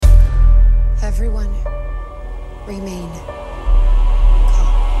Everyone, remain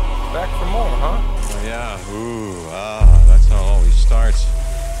calm. Back for more, huh? Oh, yeah. Ooh, that's how it always starts.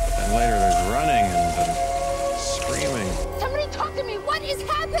 But then later there's running and screaming. Somebody talk to me! What is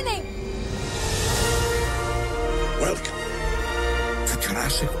happening? Welcome to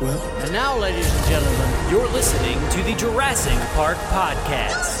Jurassic World. And now, ladies and gentlemen, you're listening to the Jurassic Park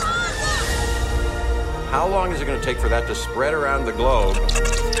podcast. How long is it going to take for that to spread around the globe?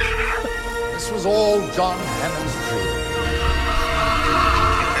 This was all John Hammond's dream.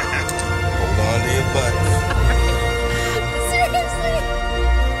 Hold on to your butts. Seriously?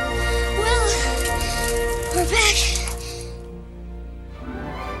 Well, we're back.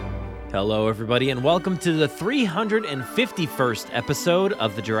 Hello, everybody, and welcome to the 351st episode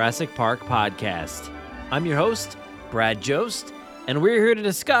of the Jurassic Park podcast. I'm your host, Brad Jost, and we're here to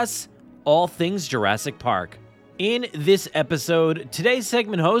discuss all things Jurassic Park. In this episode, today's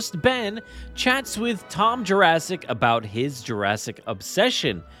segment host, Ben, chats with Tom Jurassic about his Jurassic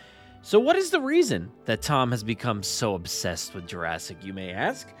Obsession. So what is the reason that Tom has become so obsessed with Jurassic, you may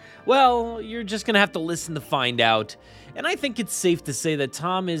ask? Well, you're just going to have to listen to find out. And I think it's safe to say that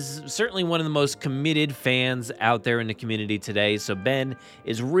Tom is certainly one of the most committed fans out there in the community today. So Ben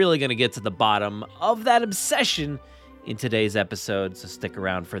is really going to get to the bottom of that obsession in today's episode. So stick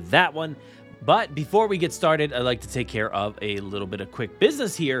around for that one. But before we get started, I'd like to take care of a little bit of quick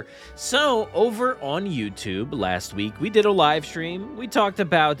business here. So over on YouTube last week, we did a live stream. We talked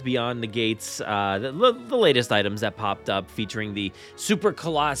about Beyond the Gates, the latest items that popped up featuring the super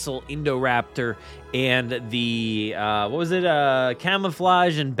colossal Indoraptor and the,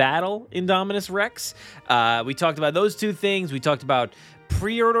 camouflage and battle Indominus Rex. We talked about those two things. We talked about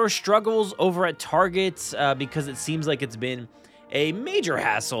pre-order struggles over at Target because it seems like it's been a major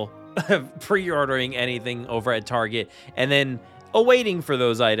hassle pre-ordering anything over at Target and then awaiting for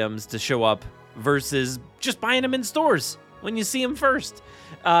those items to show up versus just buying them in stores when you see them first.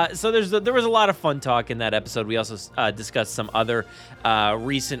 So there was a lot of fun talk in that episode. We also discussed some other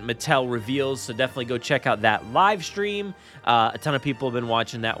recent Mattel reveals, so definitely go check out that live stream. A ton of people have been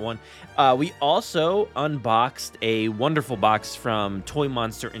watching that one. We also unboxed a wonderful box from Toy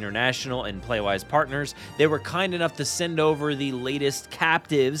Monster International and Playwise Partners. They were kind enough to send over the latest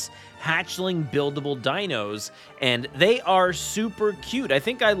captives hatchling buildable dinos, and they are super cute. I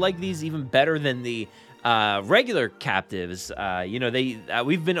think I like these even better than the regular captives.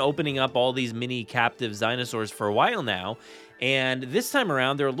 We've been opening up all these mini captives dinosaurs for a while now, and this time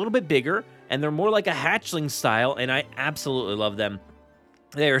around they're a little bit bigger and they're more like a hatchling style, and I absolutely love them.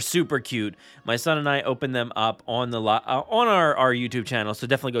 They are super cute. My son and I opened them up on our YouTube channel, so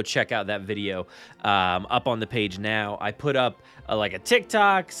definitely go check out that video up on the page now. I put up like a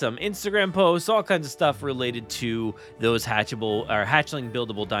TikTok, some Instagram posts, all kinds of stuff related to those hatchling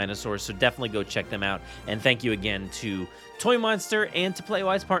buildable dinosaurs, so definitely go check them out. And thank you again to Toy Monster and to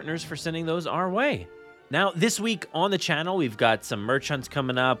Playwise Partners for sending those our way. Now, this week on the channel, we've got some merch hunts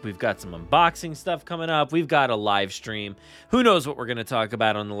coming up. We've got some unboxing stuff coming up. We've got a live stream. Who knows what we're going to talk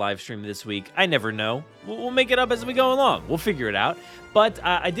about on the live stream this week? I never know. We'll make it up as we go along. We'll figure it out. But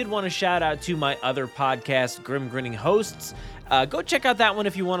I did want to shout out to my other podcast, Grim Grinning Hosts. Go check out that one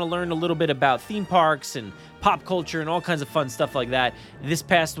if you want to learn a little bit about theme parks and pop culture and all kinds of fun stuff like that. This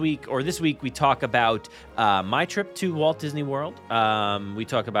week, we talk about my trip to Walt Disney World. We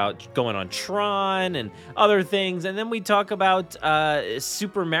talk about going on Tron and other things. And then we talk about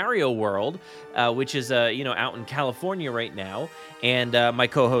Super Mario World, which is out in California right now. And my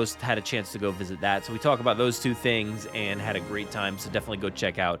co-host had a chance to go visit that. So we talk about those two things and had a great time. So definitely go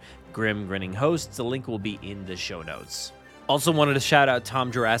check out Grim Grinning Hosts. The link will be in the show notes. Also wanted to shout out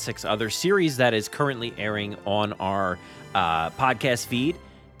Tom Jurassic's other series that is currently airing on our podcast feed,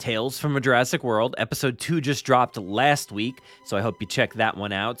 Tales from a Jurassic World. Episode 2 just dropped last week, so I hope you check that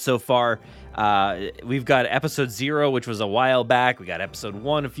one out. So far, we've got episode 0, which was a while back. We got episode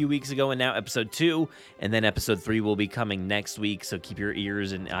 1 a few weeks ago, and now episode 2, and then episode 3 will be coming next week, so keep your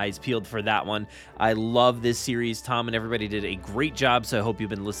ears and eyes peeled for that one. I love this series. Tom and everybody did a great job, so I hope you've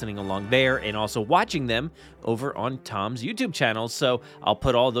been listening along there and also watching them over on Tom's YouTube channel, so I'll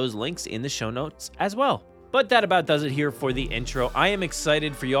put all those links in the show notes as well. But that about does it here for the intro. I am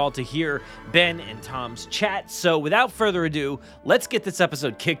excited for y'all to hear Ben and Tom's chat, so without further ado, let's get this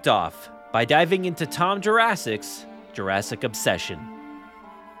episode kicked off by diving into Tom Jurassic's Jurassic Obsession.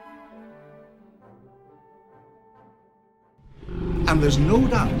 And there's no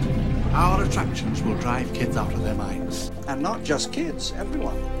doubt our attractions will drive kids out of their minds. And not just kids,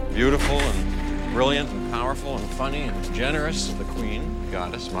 everyone. Beautiful and brilliant and powerful and funny and generous. The Queen,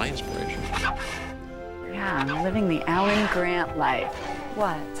 goddess, my inspiration. Yeah, I'm living the Alan Grant life.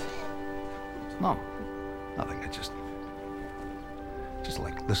 What? No. Nothing. I just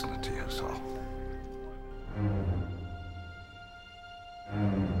like listening to you, so.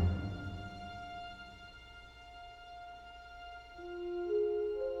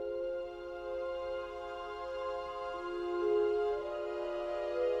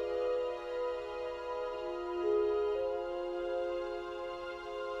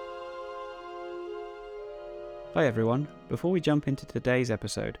 Hi everyone, before we jump into today's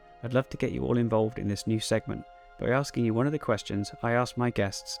episode, I'd love to get you all involved in this new segment by asking you one of the questions I ask my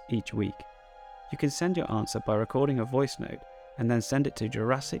guests each week. You can send your answer by recording a voice note and then send it to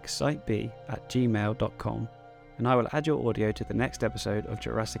jurassicsiteb@gmail.com, and I will add your audio to the next episode of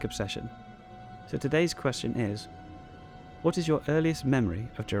Jurassic Obsession. So today's question is, what is your earliest memory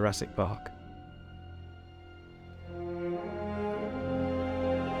of Jurassic Park?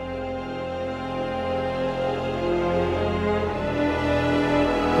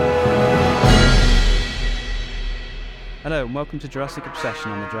 Hello and welcome to Jurassic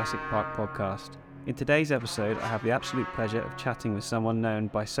Obsession on the Jurassic Park podcast. In today's episode, I have the absolute pleasure of chatting with someone known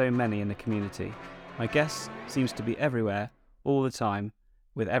by so many in the community. My guest seems to be everywhere, all the time,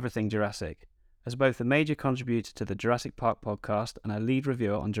 with everything Jurassic. As both a major contributor to the Jurassic Park podcast and a lead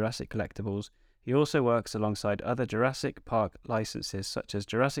reviewer on Jurassic Collectibles, he also works alongside other Jurassic Park licenses such as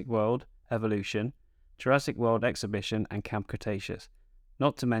Jurassic World, Evolution, Jurassic World Exhibition and Camp Cretaceous,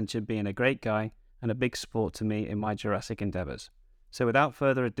 not to mention being a great guy and a big support to me in my Jurassic endeavours. So without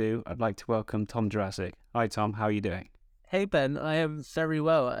further ado, I'd like to welcome Tom Jurassic. Hi Tom, how are you doing? Hey Ben, I am very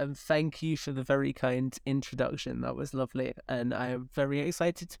well, and thank you for the very kind introduction. That was lovely, and I am very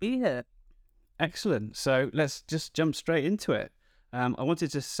excited to be here. Excellent. So let's just jump straight into it. I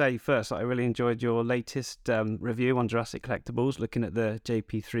wanted to say first that I really enjoyed your latest review on Jurassic Collectibles, looking at the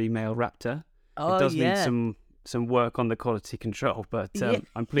JP3 male raptor. Oh, it does yeah. need some work on the quality control, but Yeah.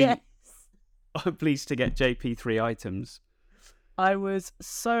 I'm pleased. Yes. I'm pleased to get JP3 items. I was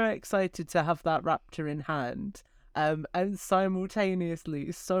so excited to have that raptor in hand, and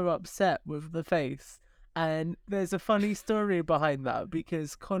simultaneously so upset with the face. And there's a funny story behind that,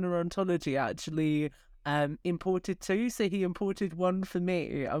 because Connor Ontology actually imported two, so he imported one for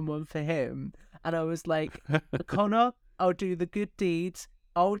me and one for him. And I was like, Connor, I'll do the good deed.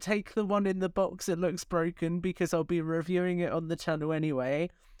 I'll take the one in the box that looks broken because I'll be reviewing it on the channel anyway.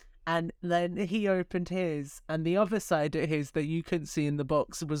 And then he opened his, and the other side of his that you couldn't see in the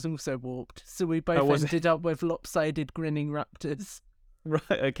box was also warped. So we both ended up with lopsided grinning raptors. Right,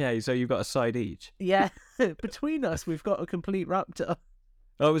 okay, so you've got a side each. Yeah, between us, we've got a complete raptor.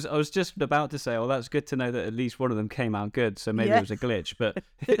 I was just about to say, that's good to know that at least one of them came out good, so maybe it was a glitch, but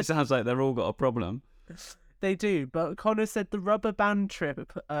it sounds like they've all got a problem. They do, but Connor said the rubber band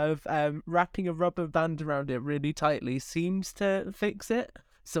trip of wrapping a rubber band around it really tightly seems to fix it.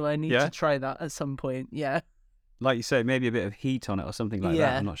 So I need to try that at some point, yeah. Like you say, maybe a bit of heat on it or something like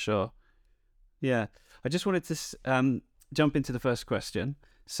that, I'm not sure. Yeah, I just wanted to jump into the first question.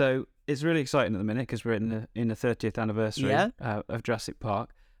 So it's really exciting at the minute because we're in the 30th anniversary of Jurassic Park.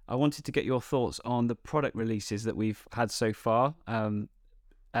 I wanted to get your thoughts on the product releases that we've had so far.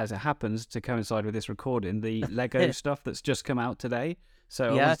 As it happens to coincide with this recording, the Lego stuff that's just come out today. So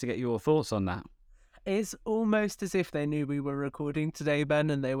I wanted to get your thoughts on that. It's almost as if they knew we were recording today,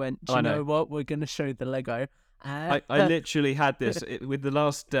 Ben, and they went, do you know what? We're going to show the Lego. I literally had this with the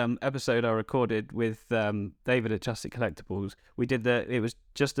last episode I recorded with David at Jurassic Collectibles. We did it was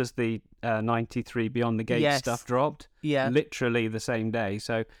just as the 93 Beyond the Gate stuff dropped. Yeah, literally the same day.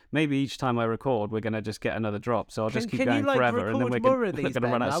 So maybe each time I record, we're gonna just get another drop. So I'll just keep going forever, and then we're gonna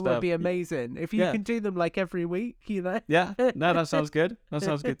run out of stuff. That would be amazing if you can do them like every week. You know? Yeah, no, that sounds good. That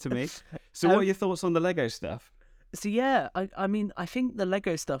sounds good to me. So what are your thoughts on the Lego stuff? So yeah, I mean, I think the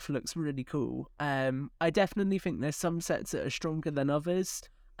Lego stuff looks really cool. I definitely think there's some sets that are stronger than others.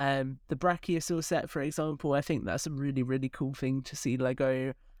 The Brachiosaur set, for example, I think that's a really, really cool thing to see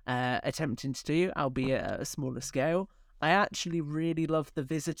Lego attempting to do, albeit at a smaller scale. I actually really love the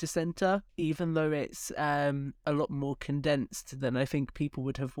visitor center, even though it's a lot more condensed than I think people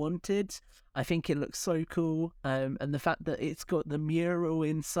would have wanted. I think it looks so cool, and the fact that it's got the mural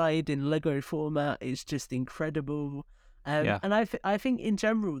inside in Lego format is just incredible. And I think in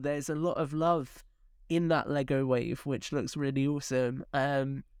general there's a lot of love in that Lego wave, which looks really awesome.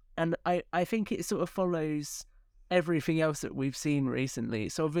 And I think it sort of follows everything else that we've seen recently.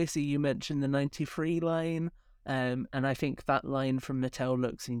 So obviously you mentioned the 93 line. And I think that line from Mattel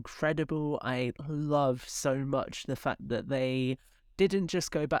looks incredible. I love so much the fact that they didn't just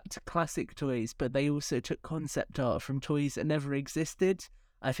go back to classic toys, but they also took concept art from toys that never existed.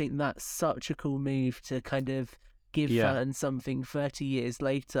 I think that's such a cool move to kind of give fans something 30 years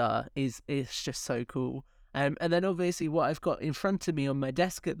later is just so cool. And then obviously what I've got in front of me on my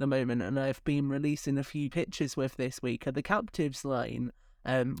desk at the moment, and I've been releasing a few pictures with this week, are the Captives line,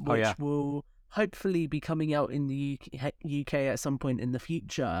 which will hopefully be coming out in the UK at some point in the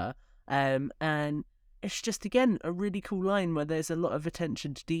future. And it's just, again, a really cool line where there's a lot of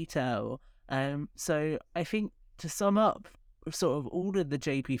attention to detail. So I think, to sum up sort of all of the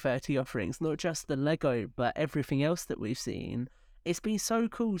JP30 offerings, not just the Lego, but everything else that we've seen, it's been so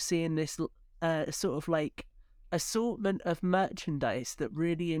cool seeing this sort of like assortment of merchandise that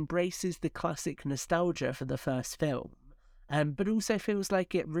really embraces the classic nostalgia for the first film, but also feels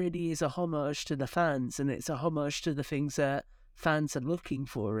like it really is a homage to the fans, and it's a homage to the things that fans are looking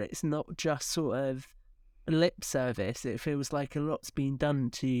for. It's not just sort of lip service. It feels like a lot's been done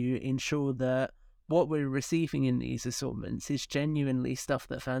to ensure that what we're receiving in these assortments is genuinely stuff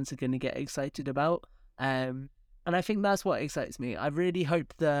that fans are going to get excited about. And I think that's what excites me. I really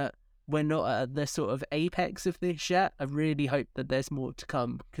hope that we're not at the sort of apex of this yet. I really hope that there's more to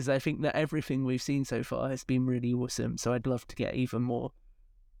come, because I think that everything we've seen so far has been really awesome. So I'd love to get even more.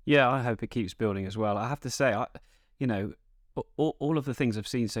 Yeah, I hope it keeps building as well. I have to say, all of the things I've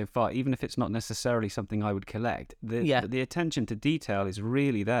seen so far, even if it's not necessarily something I would collect, the attention to detail is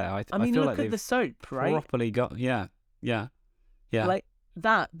really there. I mean, feel look like at they've the soap, right? Properly got, yeah. Like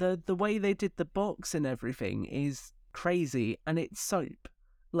that, the way they did the box and everything is crazy, and it's soap.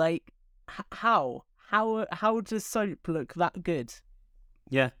 Like, how does soap look that good?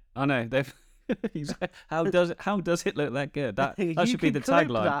 Yeah, I know. They've how does it look that good? That should be the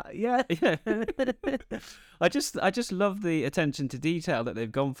tagline. Yeah. I just love the attention to detail that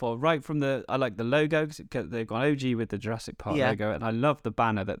they've gone for. Right from I like the logo, because they've gone OG with the Jurassic Park logo, and I love the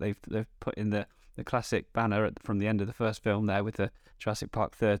banner that they've put in the classic banner from the end of the first film there with the Jurassic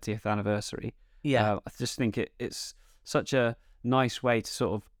Park 30th anniversary. Yeah, I just think it's such a nice way to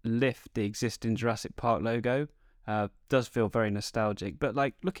sort of lift the existing Jurassic Park logo. Does feel very nostalgic. But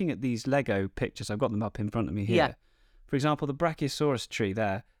like looking at these Lego pictures, I've got them up in front of me here. Yeah. For example, the Brachiosaurus tree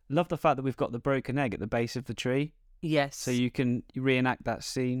there. Love the fact that we've got the broken egg at the base of the tree. Yes. So you can reenact that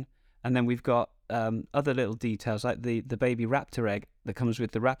scene. And then we've got other little details like the baby raptor egg that comes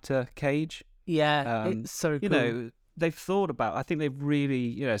with the raptor cage. Yeah, it's so cool. They've thought about. I think they've really,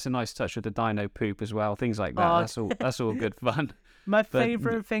 it's a nice touch with the dino poop as well. Things like that. That's all good fun. My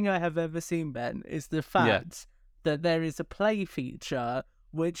favourite thing I have ever seen, Ben, is the fact that there is a play feature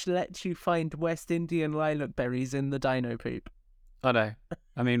which lets you find West Indian lilac berries in the dino poop. I know.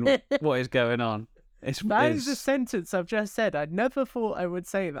 I mean, what is going on? That is a sentence I've just said. I never thought I would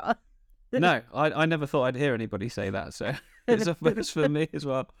say that. No, I never thought I'd hear anybody say that, so it's a first for me as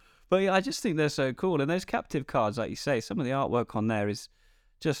well. But yeah, I just think they're so cool. And those captive cards, like you say, some of the artwork on there is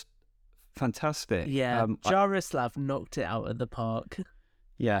just fantastic. Yeah, Jaroslav knocked it out of the park.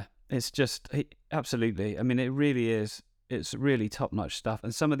 Yeah, it's just, absolutely. I mean, it really is. It's really top-notch stuff.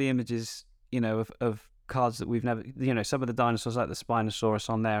 And some of the images, of cards that we've never, some of the dinosaurs like the Spinosaurus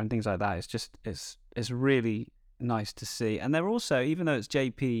on there and things like that, it's really nice to see. And they're also, even though it's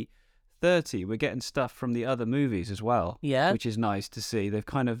JP30, we're getting stuff from the other movies as well. Yeah. Which is nice to see. They've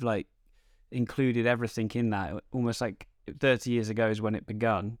kind of like included everything in that, almost like 30 years ago is when it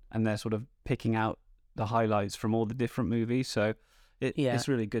begun, and they're sort of picking out the highlights from all the different movies. So it's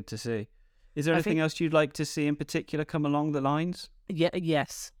really good to see. Is there anything else you'd like to see in particular come along the lines?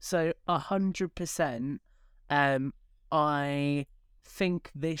 Yes. So 100%. I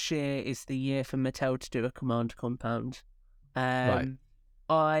think this year is the year for Mattel to do a Command Compound. Right.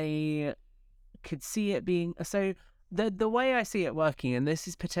 I could see it being so. The way I see it working, and this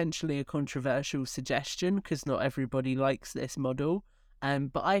is potentially a controversial suggestion because not everybody likes this model,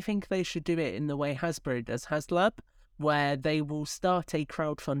 but I think they should do it in the way Hasbro does HasLab, where they will start a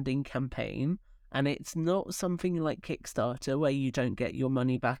crowdfunding campaign, and it's not something like Kickstarter where you don't get your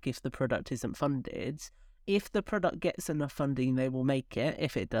money back if the product isn't funded. If the product gets enough funding, they will make it.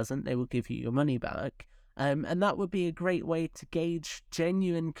 If it doesn't, they will give you your money back. And that would be a great way to gauge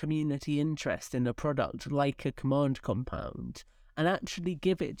genuine community interest in a product like a Command Compound and actually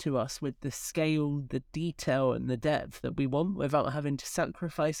give it to us with the scale, the detail and the depth that we want without having to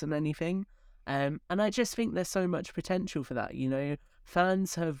sacrifice on anything. And I just think there's so much potential for that.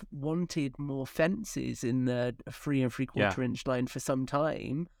 Fans have wanted more fences in the 3 3/4 inch line for some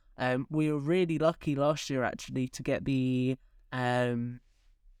time. We were really lucky last year actually to get the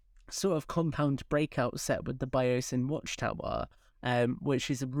sort of compound breakout set with the Biosyn Watchtower,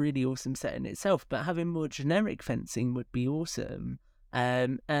 which is a really awesome set in itself, but having more generic fencing would be awesome.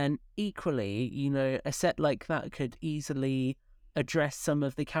 And equally, a set like that could easily address some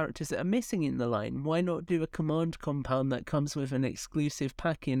of the characters that are missing in the line. Why not do a command compound that comes with an exclusive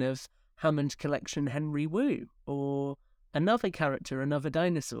pack-in of Hammond Collection Henry Wu, or another character, another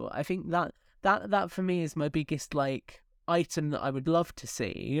dinosaur? I think that for me is my biggest item that I would love to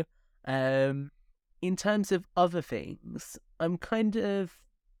see. In terms of other things, I'm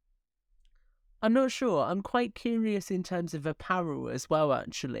not sure. I'm quite curious in terms of apparel as well,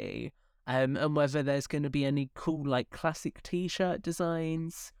 actually, and whether there's going to be any cool classic T-shirt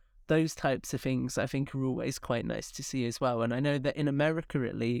designs. Those types of things I think are always quite nice to see as well. And I know that in America,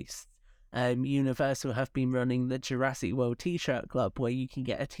 at least, Universal have been running the Jurassic World T-shirt Club, where you can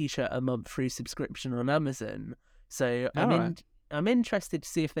get a T-shirt a month through subscription on Amazon. So I'm interested to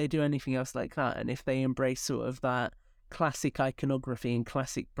see if they do anything else like that, and if they embrace sort of that classic iconography and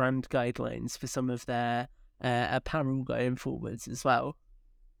classic brand guidelines for some of their apparel going forwards as well.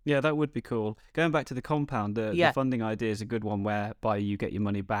 Yeah, that would be cool. Going back to the compound, the funding idea is a good one, whereby you get your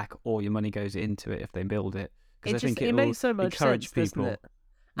money back or your money goes into it if they build it. Because I think it makes so much encourage sense, people. Doesn't it?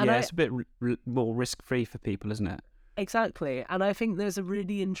 And it's a bit more risk-free for people, isn't it? Exactly. And I think there's a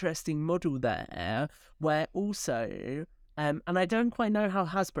really interesting model there where also, and I don't quite know how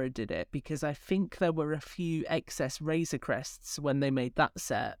Hasbro did it, because I think there were a few excess Razor Crests when they made that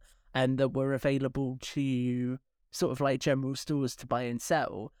set, and that were available to sort of general stores to buy and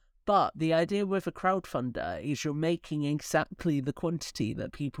sell. But the idea with a crowdfunder is you're making exactly the quantity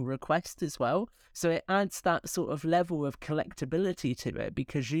that people request as well. So it adds that sort of level of collectability to it,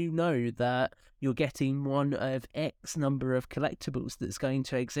 because you know that you're getting one of X number of collectibles that's going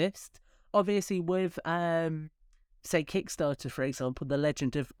to exist. Obviously with, say, Kickstarter, for example, The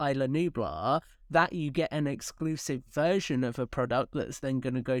Legend of Isla Nublar, that you get an exclusive version of a product that's then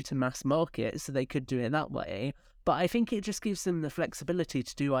going to go to mass market, so they could do it that way. But I think it just gives them the flexibility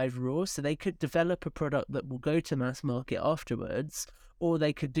to do either or, so they could develop a product that will go to mass market afterwards, or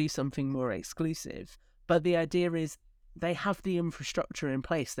they could do something more exclusive. But the idea is they have the infrastructure in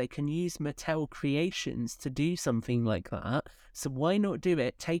place. They can use Mattel Creations to do something like that. So why not do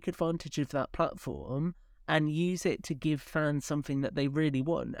it, take advantage of that platform, and use it to give fans something that they really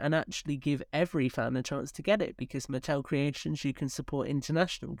want, and actually give every fan a chance to get it, because Mattel Creations, you can support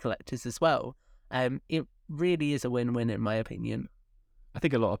international collectors as well. It really is a win-win, in my opinion. I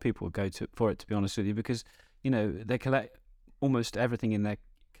think a lot of people would go for it, to be honest with you, because, they collect almost everything in their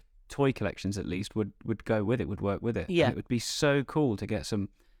toy collections, at least, would go with it, would work with it. Yeah. And it would be so cool to get some,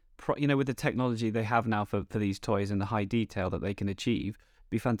 with the technology they have now for these toys and the high detail that they can achieve, it'd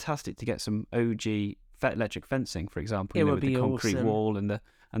be fantastic to get some OG electric fencing, for example, it would with be the concrete awesome. Wall and the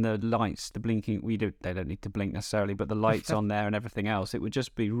lights, the blinking. They don't need to blink necessarily, but the lights on there and everything else. It would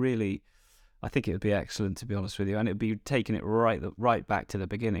just be really, I think it would be excellent, to be honest with you, and it'd be taking it right back to the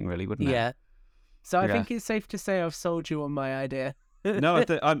beginning, really, wouldn't it? Yeah. So I think it's safe to say I've sold you on my idea. No,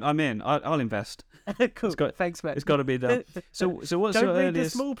 I'm in. I'll invest. Cool. Thanks, mate. It's got to be done. So what's Don't your read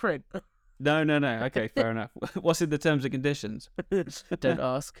earliest? the small print. No. Okay, fair enough. What's in the terms and conditions? Don't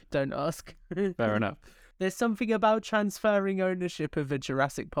ask. Fair enough. There's something about transferring ownership of a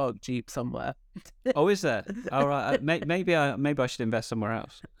Jurassic Park Jeep somewhere. Oh, is there? All right. Maybe I should invest somewhere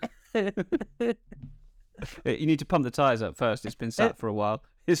else. You need to pump the tyres up first. It's been sat for a while.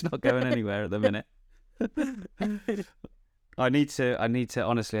 It's not going anywhere at the minute. I need to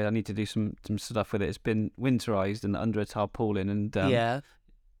honestly, I need to do some stuff with it. It's been winterized and under a tarpaulin, and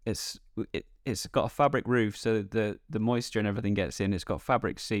it's got a fabric roof, so the moisture and everything gets in. It's got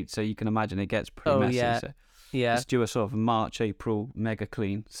fabric seats, so you can imagine it gets pretty messy. So it's due a sort of March, April mega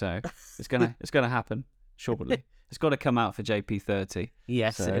clean. So it's gonna happen shortly. It's got to come out for JP30.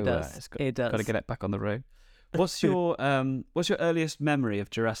 Yes, so, it does. It does. Got to get it back on the road. What's your earliest memory of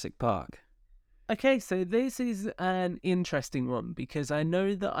Jurassic Park? Okay, so this is an interesting one, because I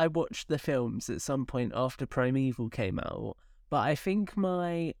know that I watched the films at some point after Primeval came out, but I think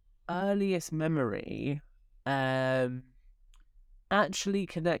my earliest memory actually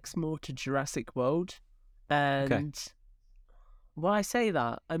connects more to Jurassic World. And why I say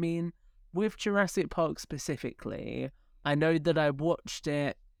that, I mean, with Jurassic Park specifically, I know that I watched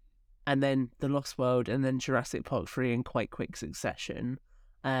it, and then The Lost World, and then Jurassic Park 3 in quite quick succession.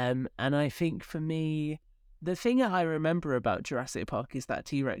 And I think for me, the thing that I remember about Jurassic Park is that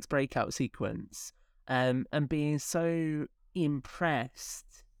T-Rex breakout sequence, and being so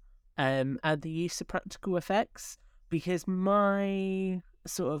impressed at the use of practical effects, because my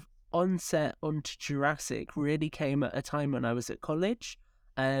sort of onset onto Jurassic really came at a time when I was at college.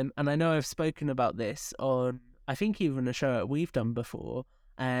 And I know I've spoken about this on, I think, even a show that we've done before.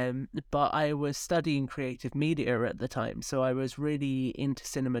 But I was studying creative media at the time, so I was really into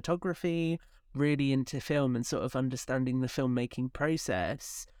cinematography, really into film and sort of understanding the filmmaking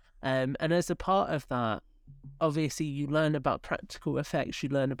process. And as a part of that, obviously you learn about practical effects, you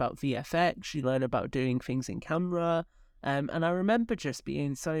learn about VFX, you learn about doing things in camera. And I remember just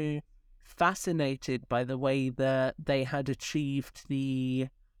being so fascinated by the way that they had achieved the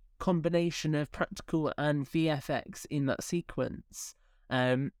combination of practical and VFX in that sequence.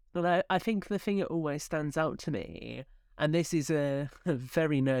 And I think the thing that always stands out to me, and this is a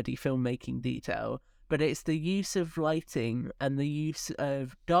very nerdy filmmaking detail, but it's the use of lighting and the use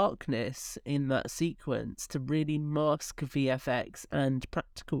of darkness in that sequence to really mask VFX and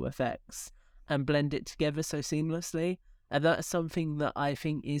practical effects and blend it together so seamlessly. And that's something that I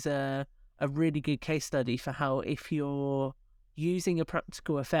think is a really good case study for how, if you're using a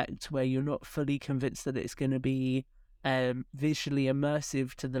practical effect where you're not fully convinced that it's going to be visually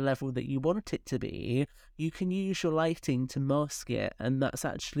immersive to the level that you want it to be, you can use your lighting to mask it, and that's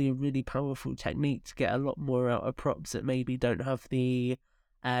actually a really powerful technique to get a lot more out of props that maybe don't have the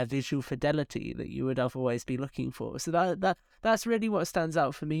visual fidelity that you would otherwise be looking for. So that's really what stands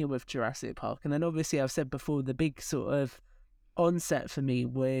out for me with Jurassic Park. And then obviously I've said before, the big sort of onset for me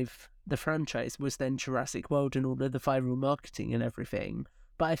with the franchise was then Jurassic World and all of the viral marketing and everything.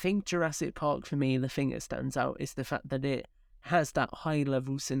 But I think Jurassic Park, for me, the thing that stands out is the fact that it has that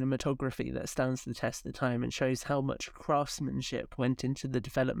high-level cinematography that stands the test of time and shows how much craftsmanship went into the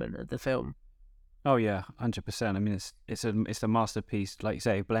development of the film. Oh yeah, 100%. I mean, it's a masterpiece, like you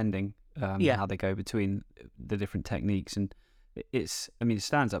say, blending how they go between the different techniques, and it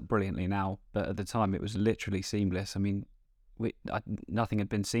stands up brilliantly now, but at the time it was literally seamless. I mean, nothing had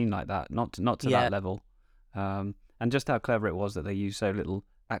been seen like that, not to that level, and just how clever it was that they used so little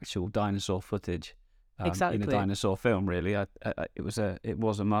actual dinosaur footage in a dinosaur film. Really, it was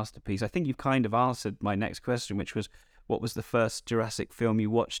a masterpiece. I think you've kind of answered my next question, which was, what was the first Jurassic film you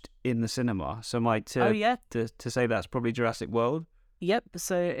watched in the cinema? So to say that's probably Jurassic World. Yep,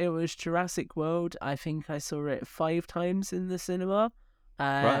 so it was Jurassic World. I think I saw it 5 times in the cinema.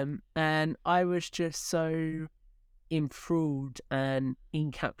 Right. And I was just so enthralled and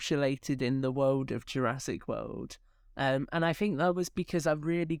encapsulated in the world of Jurassic World. And I think that was because I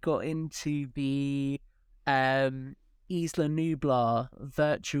really got into the Isla Nublar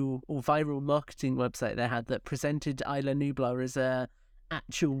virtual or viral marketing website they had that presented Isla Nublar as a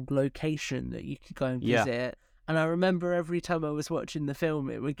actual location that you could go and visit. And I remember every time I was watching the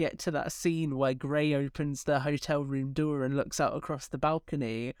film, it would get to that scene where Gray opens the hotel room door and looks out across the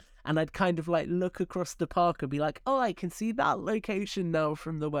balcony, and I'd kind of like look across the park and be like, oh, I can see that location now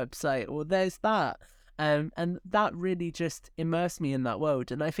from the website, or there's that. And that really just immersed me in that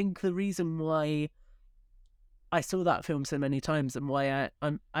world. And I think the reason why I saw that film so many times and why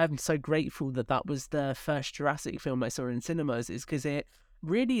I'm so grateful that was the first Jurassic film I saw in cinemas is because it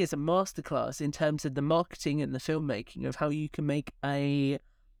really is a masterclass in terms of the marketing and the filmmaking of how you can make a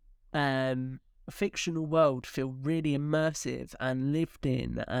fictional world feel really immersive and lived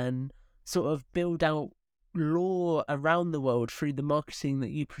in, and sort of build out lore around the world through the marketing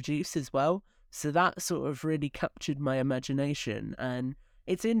that you produce as well. So that sort of really captured my imagination, and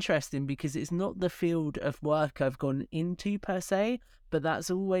it's interesting because it's not the field of work I've gone into per se, but that's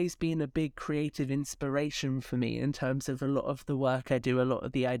always been a big creative inspiration for me in terms of a lot of the work I do, a lot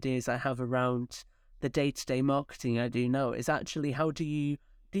of the ideas I have around the day-to-day marketing I do now is actually how do you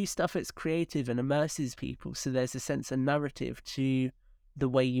do stuff that's creative and immerses people so there's a sense of narrative to the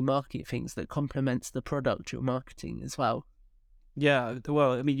way you market things that complements the product you're marketing as well. Yeah,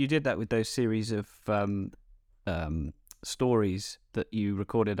 well, I mean, you did that with those series of stories that you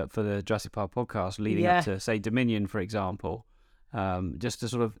recorded up for the Jurassic Park podcast leading up to, say, Dominion, for example, just to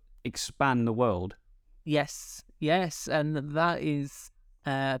sort of expand the world. Yes, and that is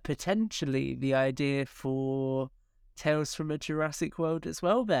potentially the idea for Tales from a Jurassic World as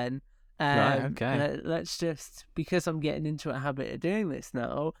well, then. Right, okay. Let's just, because I'm getting into a habit of doing this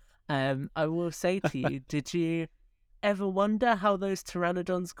now, I will say to you, did you ever wonder how those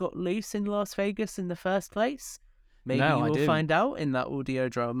pteranodons got loose in Las Vegas in the first place? Maybe No, you will find out in that audio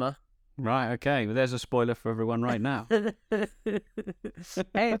drama. Right, okay. Well, there's a spoiler for everyone right now.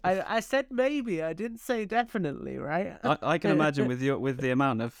 Hey, I said maybe. I didn't say definitely, right? I can imagine with the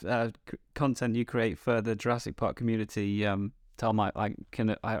amount of content you create for the Jurassic Park community, Tom, I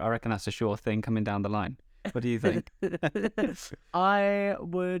reckon that's a sure thing coming down the line. What do you think? I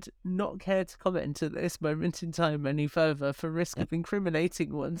would not care to comment at this moment in time any further for risk of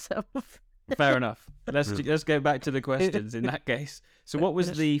incriminating oneself. Fair enough. Let's go back to the questions in that case. So what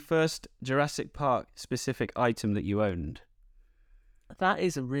was the first Jurassic Park specific item that you owned? That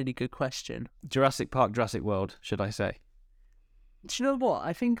is a really good question. Jurassic Park, Jurassic World, should I say? Do you know what?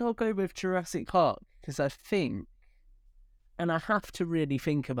 I think I'll go with Jurassic Park because I think, and I have to really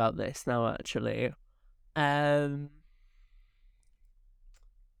think about this now. Actually,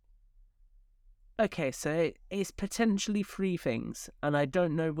 okay, so it's potentially three things, and I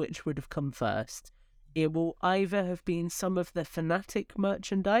don't know which would have come first. It will either have been some of the Fanatic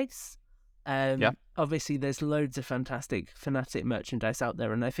merchandise. Obviously, there's loads of fantastic Fanatic merchandise out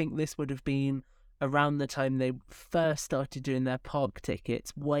there, and I think this would have been around the time they first started doing their park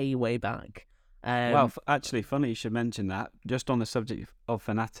tickets, way, way back. Well, actually, funny you should mention that. Just on the subject of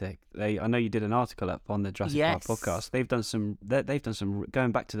Fanatic, I know you did an article up on the Jurassic Park podcast. They've done some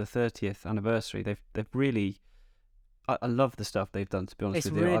going back to the 30th anniversary. They've really, I love the stuff they've done. To be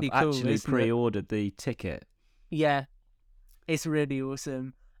honest with you, really I've cool, actually pre-ordered the ticket. Yeah, it's really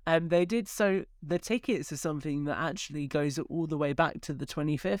awesome. They did, so the tickets are something that actually goes all the way back to the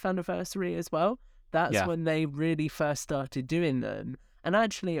 25th anniversary as well. That's when they really first started doing them. And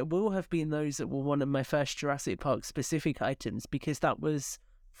actually, it will have been those that were one of my first Jurassic Park specific items, because that was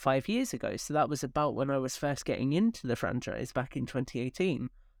 5 years ago. So that was about when I was first getting into the franchise back in 2018.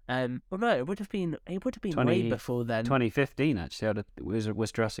 Well, no, it would have been way before then. 2015, actually,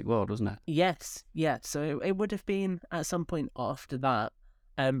 was Jurassic World, wasn't it? Yes, yeah. So it would have been at some point after that.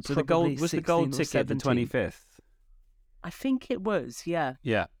 So the gold ticket the 25th. I think it was, yeah.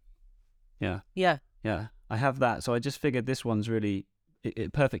 Yeah. I have that, so I just figured this one's really a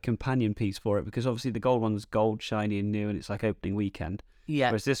perfect companion piece for it, because obviously the gold one's gold, shiny and new, and it's like opening weekend. Yeah.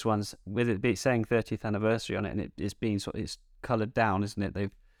 Whereas this one's, with it saying 30th anniversary on it, and it's being it's coloured down, isn't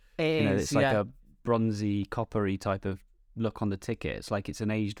it? It's like a bronzy, coppery type of look on the ticket. It's like it's an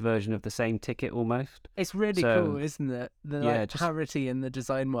aged version of the same ticket almost. It's really cool, isn't it? The parity in the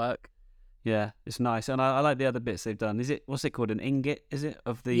design work. Yeah, it's nice, and I like the other bits they've done. What's it called? An ingot? Is it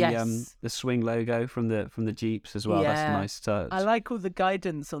of the the swing logo from the Jeeps as well? Yeah. That's a nice touch. I like all the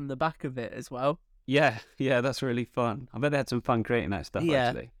guidance on the back of it as well. Yeah, that's really fun. I bet they had some fun creating that stuff.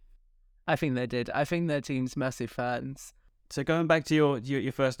 Actually, I think they did. I think their team's massive fans. So going back to your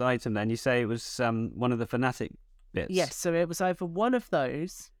first item, then you say it was one of the Fanatic bits. Yes, so it was either one of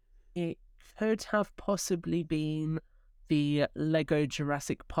those. It could have possibly been the Lego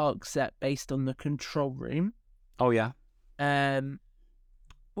Jurassic Park set based on the control room. Oh yeah.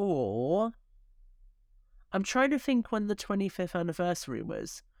 Or I'm trying to think when the 25th anniversary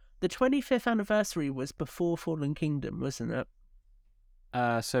was. The 25th anniversary was before Fallen Kingdom, wasn't it?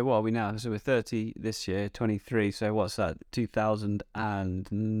 So what are we now? So we're 30 this year, 23. So what's that?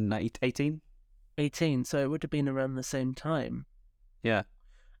 2018? 18. So it would have been around the same time. Yeah.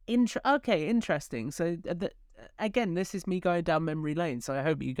 Okay, interesting. So again, this is me going down memory lane, so I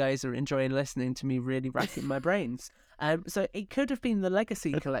hope you guys are enjoying listening to me really racking my brains. So it could have been the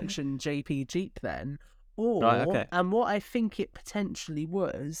Legacy Collection JP Jeep then, or, and what I think it potentially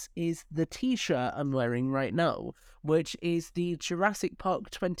was, is the t-shirt I'm wearing right now, which is the Jurassic Park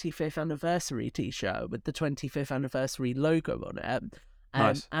 25th anniversary t-shirt with the 25th anniversary logo on it.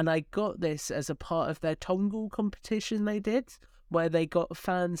 Nice. And I got this as a part of their Tongle competition they did, where they got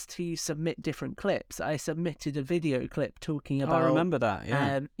fans to submit different clips. I submitted a video clip talking about... I remember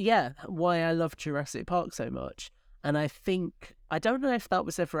that, yeah. Why I love Jurassic Park so much. And I don't know if that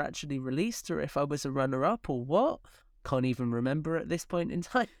was ever actually released or if I was a runner-up or what. Can't even remember at this point in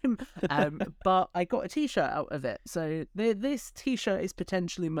time. But I got a t-shirt out of it. So this t-shirt is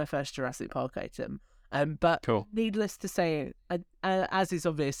potentially my first Jurassic Park item. But cool. Needless to say, as is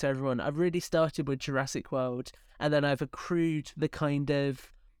obvious to everyone, I've really started with Jurassic World, and then I've accrued the kind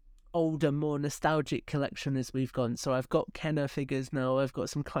of older, more nostalgic collection as we've gone. So I've got Kenner figures now, I've got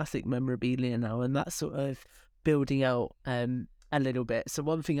some classic memorabilia now, and that's sort of building out a little bit. So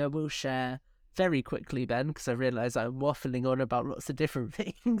one thing I will share very quickly, Ben, because I realise I'm waffling on about lots of different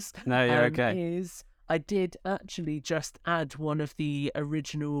things. No, you're okay. Is I did actually just add one of the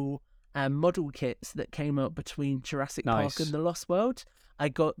original model kits that came out between Jurassic Park and The Lost World. I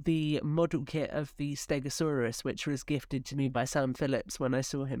got the model kit of the Stegosaurus, which was gifted to me by Sam Phillips when I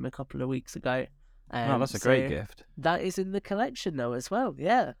saw him a couple of weeks ago. That's a great gift. That is in the collection now as well.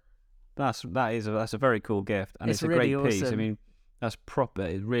 Yeah, that's a very cool gift, and it's a really great piece. awesome. I mean, that's proper.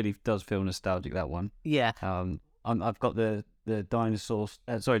 It really does feel nostalgic, that one. Yeah. I've got the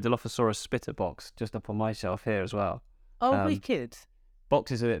Dilophosaurus spitter box just up on my shelf here as well. Oh, wicked.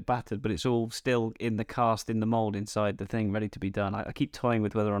 Box is a bit battered, but it's all still in the cast, in the mould inside the thing, ready to be done. I keep toying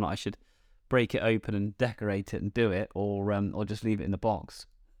with whether or not I should break it open and decorate it and do it, or just leave it in the box.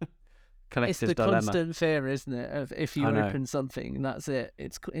 It's the dilemma. Constant fear, isn't it? Of if you open something, that's it.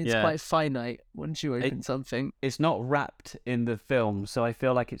 It's quite finite once you open something. It's not wrapped in the film, so I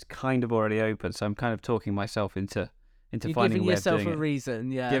feel like it's kind of already open. So I'm kind of talking myself into into You're finding giving a way yourself of doing a it.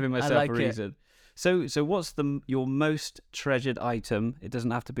 reason, yeah. Giving I myself like a it. reason. So what's your most treasured item? It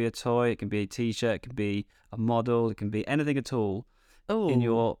doesn't have to be a toy. It can be a T-shirt. It can be a model. It can be anything at all in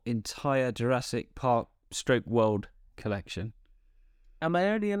your entire Jurassic Park / World collection. Am I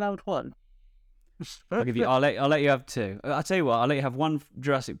only allowed one? I'll give you. I'll let you have two. I'll tell you what. I'll let you have one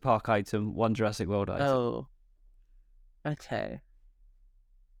Jurassic Park item, one Jurassic World item. Oh. Okay.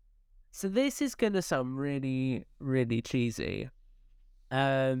 So this is gonna sound really, really cheesy.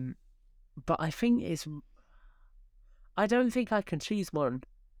 But I think I don't think I can choose one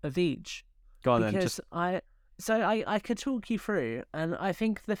of each. Go on then. Because I could talk you through, and I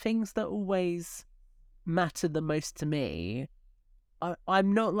think the things that always matter the most to me,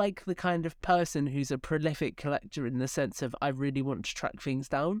 I'm not like the kind of person who's a prolific collector in the sense of I really want to track things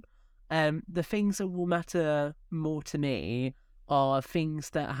down. The things that will matter more to me are things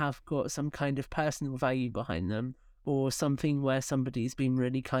that have got some kind of personal value behind them, or something where somebody's been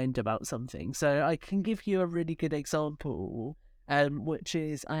really kind about something. So I can give you a really good example, which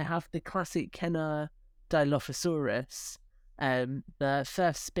is I have the classic Kenner Dilophosaurus, the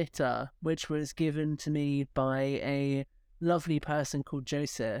first spitter, which was given to me by a lovely person called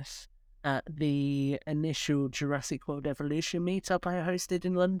Joseph at the initial Jurassic World Evolution meetup I hosted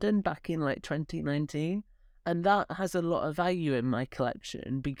in London back in 2019. And that has a lot of value in my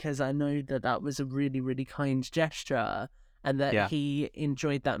collection because I know that that was a really, really kind gesture, and that he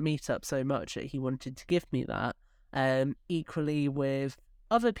enjoyed that meetup so much that he wanted to give me that. Equally with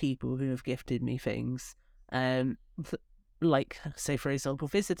other people who have gifted me things, like, say, for example,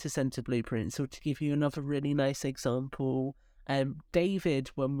 visitor centre blueprints, or to give you another really nice example, David,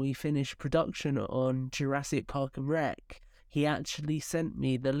 when we finished production on Jurassic Park and Rec, he actually sent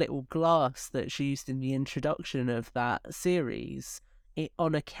me the little glass that's used in the introduction of that series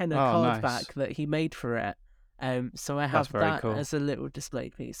on a Kenner card back that he made for it. So I have that as a little display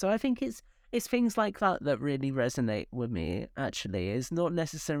piece. So I think it's things like that that really resonate with me, actually. It's not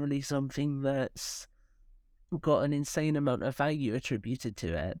necessarily something that's got an insane amount of value attributed to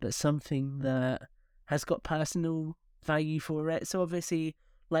it, but something that has got personal value for it. So obviously,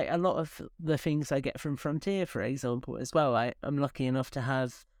 like a lot of the things I get from Frontier, for example, as well, I'm lucky enough to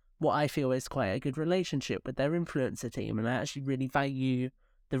have what I feel is quite a good relationship with their influencer team, and I actually really value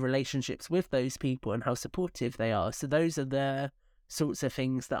the relationships with those people and how supportive they are. So those are the sorts of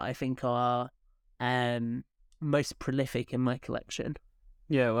things that I think are most prolific in my collection.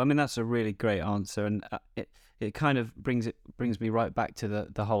 Yeah, well, I mean, that's a really great answer, and it kind of brings me right back to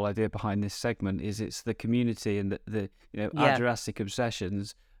the whole idea behind this segment. Is it's the community and the our Jurassic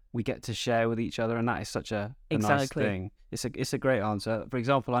obsessions we get to share with each other, and that is such a nice thing. It's a great answer. For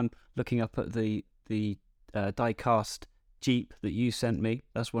example, I'm looking up at the die-cast Jeep that you sent me.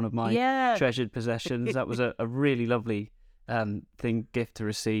 That's one of my treasured possessions. That was a really lovely gift to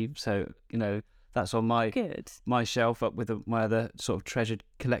receive. So that's on my shelf up with my other sort of treasured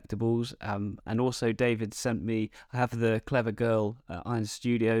collectibles. And also David sent me, I have the Clever Girl Iron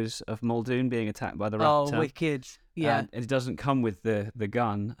Studios of Muldoon being attacked by the raptor. Oh, wicked. Yeah. And it doesn't come with the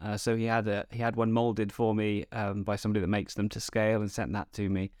gun. So he had one molded for me by somebody that makes them to scale and sent that to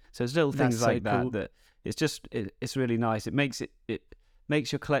me. So it's little things like that it's just, it's really nice. It makes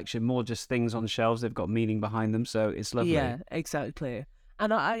your collection more just things on shelves. They've got meaning behind them. So it's lovely. Yeah, exactly.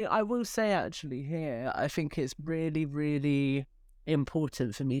 And I will say, actually, here, I think it's really, really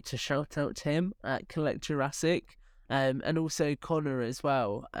important for me to shout out Tim at Collect Jurassic, and also Connor as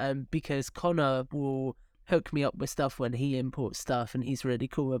well, because Connor will hook me up with stuff when he imports stuff, and he's really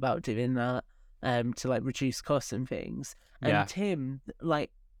cool about doing that, to reduce costs and things. And Tim,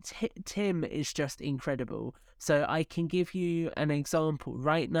 Tim is just incredible. So I can give you an example.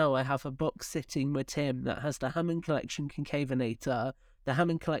 Right now, I have a box sitting with Tim that has the Hammond Collection Concavenator, the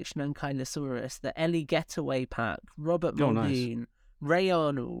Hammond Collection Ankylosaurus, the Ellie Getaway Pack, Robert Muldoon, Ray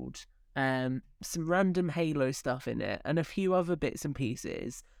Arnold, some random Halo stuff in it, and a few other bits and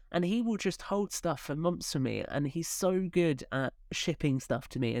pieces. And he will just hold stuff for months for me, and he's so good at shipping stuff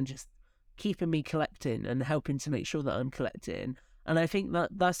to me and just keeping me collecting and helping to make sure that I'm collecting. And I think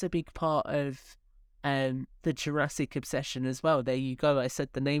that's a big part of the Jurassic obsession as well. There you go. I said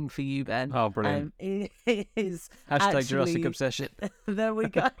the name for you, Ben. Oh, brilliant. It is #, Jurassic Obsession. There we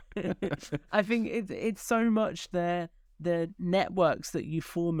go. I think it's so much the networks that you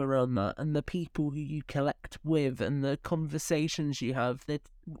form around that, and the people who you collect with, and the conversations you have, that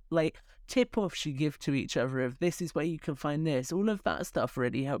tip-offs you give to each other of this is where you can find this. All of that stuff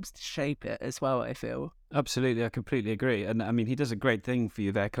really helps to shape it as well, I feel. Absolutely, I completely agree. And I mean, he does a great thing for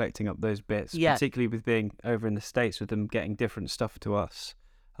you there, collecting up those bits, particularly with being over in the States with them getting different stuff to us.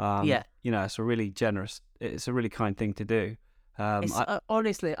 Yeah. It's a really kind thing to do.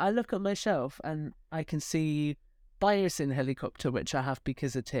 Honestly, I look at my shelf and I can see Biosyn helicopter, which I have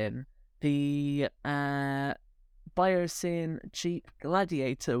because of Tim, the Biosyn Jeep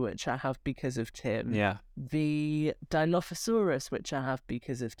Gladiator, which I have because of Tim, the Dilophosaurus, which I have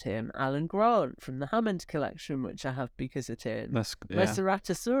because of Tim, Alan Grant from the Hammond collection, which I have because of Tim, my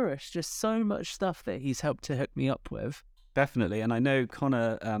Ceratosaurus, just so much stuff that he's helped to hook me up with. Definitely, and I know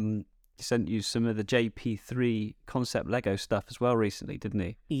Connor sent you some of the JP3 concept Lego stuff as well recently, didn't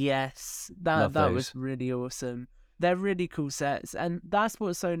he? Yes, that was really awesome. They're really cool sets, and that's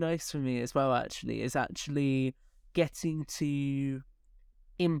what's so nice for me as well, actually, is actually getting to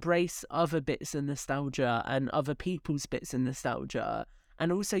embrace other bits of nostalgia and other people's bits of nostalgia,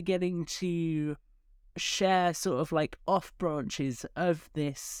 and also getting to share sort of like off branches of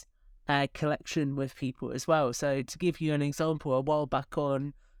this collection with people as well. So to give you an example, a while back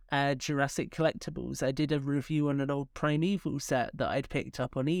on Jurassic Collectibles, I did a review on an old Primeval set that I'd picked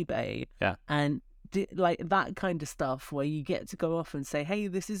up on eBay. Yeah. And like that kind of stuff where you get to go off and say, hey,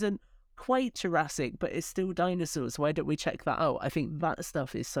 this isn't quite Jurassic, but it's still dinosaurs. Why don't we check that out? I think that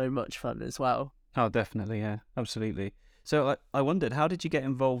stuff is so much fun as well. Oh, definitely. Yeah, absolutely. So I wondered, how did you get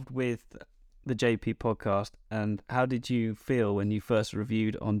involved with the JP podcast, and how did you feel when you first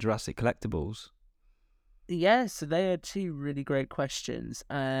reviewed on Jurassic Collectibles? Yeah, so they are two really great questions.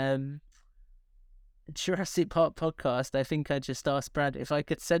 Jurassic Park podcast, I think I just asked Brad if I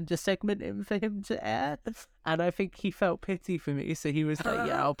could send a segment in for him to air, and I think he felt pity for me, so he was like,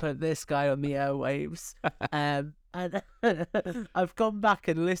 yeah, I'll put this guy on the airwaves. And I've gone back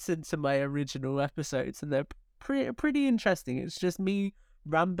and listened to my original episodes, and they're pretty interesting. It's just me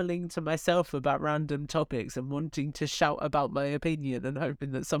rambling to myself about random topics and wanting to shout about my opinion and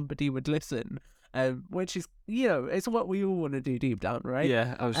hoping that somebody would listen, which is, it's what we all want to do deep down, right?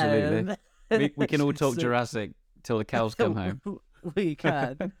 Yeah, absolutely. We can all talk Jurassic till the cows come home. We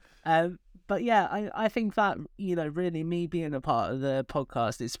can. But yeah, I think that, really me being a part of the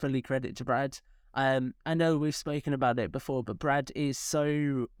podcast is fully credit to Brad. I know we've spoken about it before, but Brad is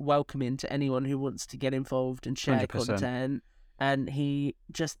so welcoming to anyone who wants to get involved and share 100%. content. And he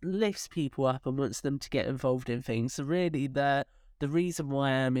just lifts people up and wants them to get involved in things. So really, the reason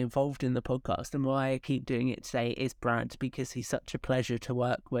why I'm involved in the podcast and why I keep doing it today is Brad, because he's such a pleasure to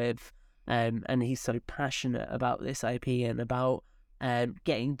work with. And he's so passionate about this IP and about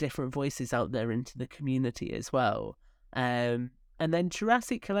getting different voices out there into the community as well. And then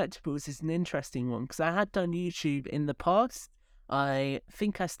Jurassic Collectibles is an interesting one, because I had done YouTube in the past. I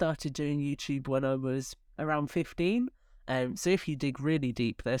think I started doing YouTube when I was around 15. So if you dig really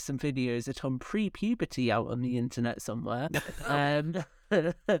deep, there's some videos of Tom pre-puberty out on the internet somewhere. And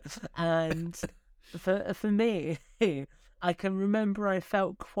for me, I can remember I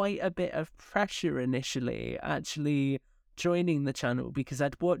felt quite a bit of pressure initially actually joining the channel, because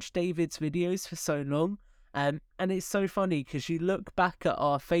I'd watched David's videos for so long. And it's so funny because you look back at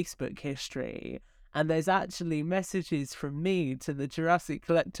our Facebook history and there's actually messages from me to the Jurassic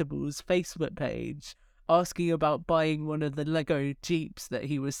Collectibles Facebook page asking about buying one of the Lego Jeeps that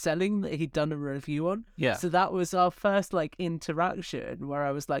he was selling, that he'd done a review on. Yeah. So that was our first interaction where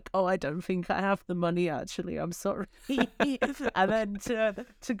I was like, oh, I don't think I have the money actually, I'm sorry. And then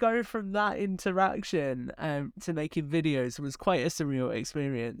to go from that interaction to making videos was quite a surreal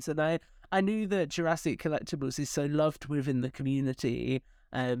experience. And I knew that Jurassic Collectibles is so loved within the community,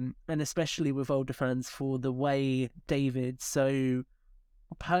 and especially with older fans, for the way David so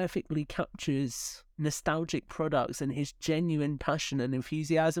perfectly captures nostalgic products and his genuine passion and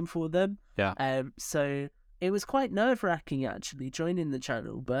enthusiasm for them. Yeah. So it was quite nerve-wracking actually joining the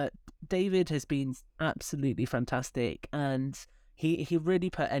channel, but David has been absolutely fantastic, and he really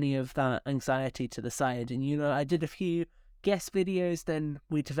put any of that anxiety to the side. And I did a few guest videos, then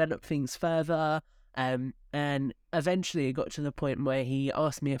we developed things further, and eventually it got to the point where he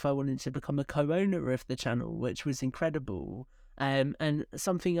asked me if I wanted to become a co-owner of the channel, which was incredible. And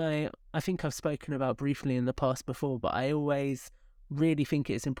something I think I've spoken about briefly in the past before, but I always really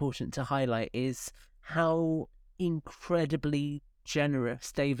think it's important to highlight, is how incredibly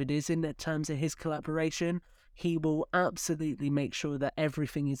generous David is in terms of his collaboration. He will absolutely make sure that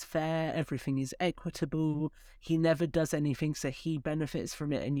everything is fair, everything is equitable. He never does anything so he benefits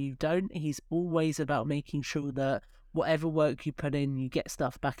from it and you don't. He's always about making sure that whatever work you put in, you get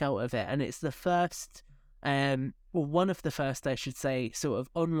stuff back out of it. And it's the first, one of the first, I should say, sort of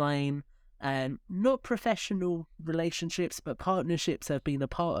online, not professional relationships, but partnerships I've been a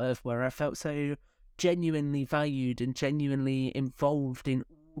part of where I felt so genuinely valued and genuinely involved in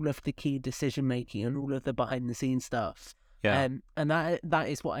all of the key decision making and all of the behind the scenes stuff. Yeah. And that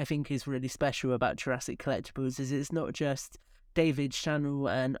is what I think is really special about Jurassic Collectibles, is it's not just David's channel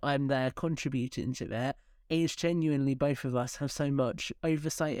and I'm there contributing to it. It's genuinely both of us have so much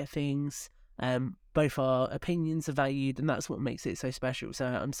oversight of things. Both our opinions are valued, and that's what makes it so special. So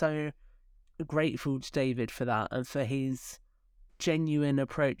I'm so grateful to David for that and for his genuine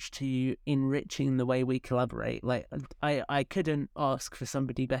approach to enriching the way we collaborate. Like, I couldn't ask for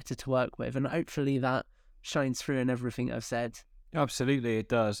somebody better to work with, and hopefully that shines through in everything I've said. Absolutely, it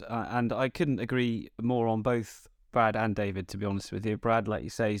does. And I couldn't agree more on both Brad and David, to be honest with you. Brad, like you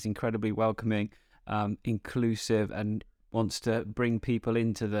say, is incredibly welcoming, inclusive, and wants to bring people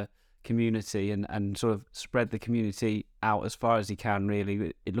into the community and sort of spread the community out as far as he can,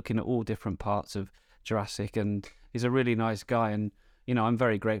 really, looking at all different parts of Jurassic. And he's a really nice guy. And, I'm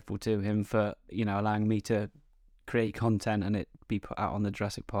very grateful to him for, allowing me to create content and it be put out on the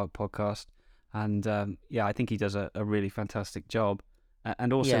Jurassic Park podcast. And I think he does a really fantastic job.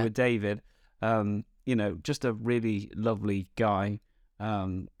 And also with David, just a really lovely guy.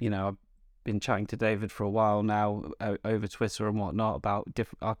 I've been chatting to David for a while now over Twitter and whatnot about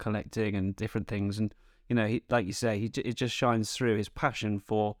our collecting and different things. And, he, like you say, it just shines through his passion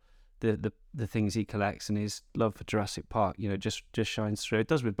for the things he collects, and his love for Jurassic Park, just shines through. It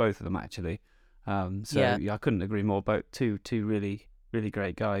does with both of them, actually. I couldn't agree more. Both two really, really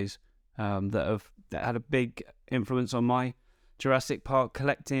great guys. That had a big influence on my Jurassic Park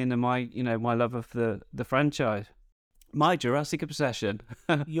collecting and my love of the franchise. My Jurassic Obsession.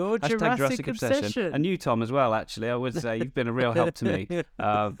 Your Jurassic Obsession. And you, Tom, as well, actually. I would say you've been a real help to me.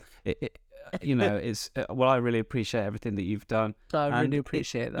 I really appreciate everything that you've done. I really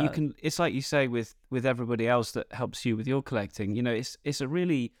appreciate that. It's like you say with everybody else that helps you with your collecting.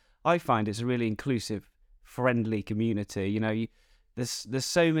 I find it's a really inclusive, friendly community. There's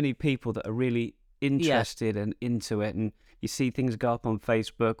so many people that are really interested and into it, and you see things go up on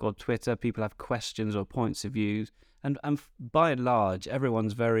Facebook or Twitter, people have questions or points of views, and by and large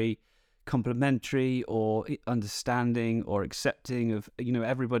everyone's very complimentary or understanding or accepting of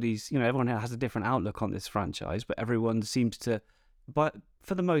everyone has a different outlook on this franchise, but everyone seems to, but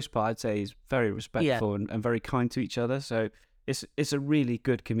for the most part, I'd say, is very respectful and very kind to each other. So it's a really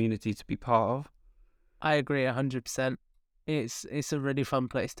good community to be part of. I agree 100%. It's a really fun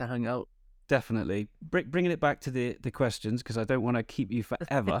place to hang out. Definitely. Bringing it back to the questions, because I don't want to keep you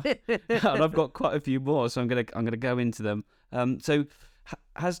forever. And I've got quite a few more, so I'm gonna go into them. So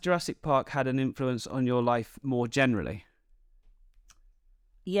has Jurassic Park had an influence on your life more generally?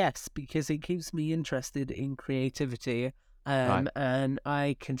 Yes, because it keeps me interested in creativity. Right. And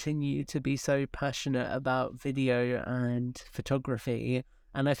I continue to be so passionate about video and photography.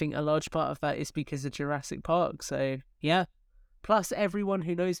 And I think a large part of that is because of Jurassic Park. So, yeah. Plus, everyone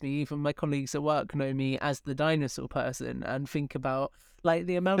who knows me, even my colleagues at work, know me as the dinosaur person, and think about, like,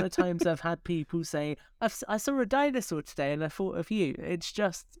 the amount of times I've had people say, I saw a dinosaur today and I thought of you. It's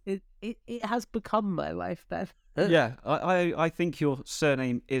just, it has become my life, Ben. Yeah, I think your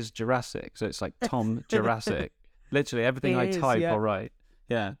surname is Jurassic, so it's like Tom Jurassic. Literally everything I type or write.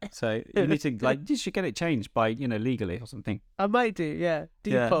 Yeah, so you need to, you should get it changed by, legally or something. I might do, yeah.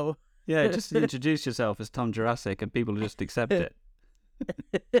 Default. Yeah, just introduce yourself as Tom Jurassic and people will just accept it.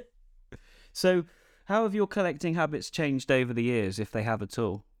 So, how have your collecting habits changed over the years, if they have at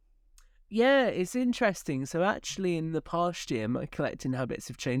all? Yeah, it's interesting. So actually in the past year, my collecting habits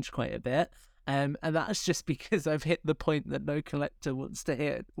have changed quite a bit. And that's just because I've hit the point that no collector wants to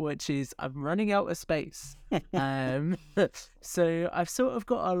hit, which is I'm running out of space. So I've sort of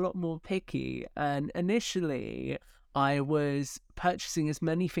got a lot more picky. And initially, I was purchasing as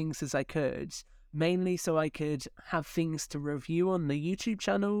many things as I could, mainly so I could have things to review on the YouTube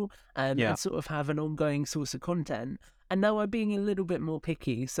channel and sort of have an ongoing source of content. And now I'm being a little bit more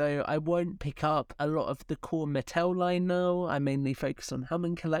picky, so I won't pick up a lot of the core Mattel line now. I mainly focus on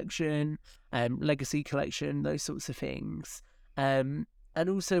Hammond Collection, Legacy Collection, those sorts of things. And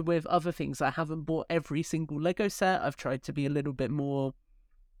also with other things, I haven't bought every single Lego set. I've tried to be a little bit more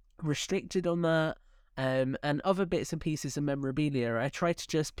restricted on that. And other bits and pieces of memorabilia, I try to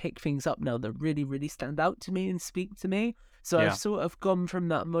just pick things up now that really, really stand out to me and speak to me. So I've sort of gone from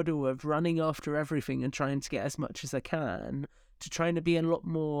that model of running after everything and trying to get as much as I can to trying to be a lot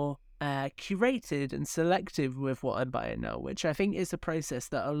more curated and selective with what I'm buying now, which I think is a process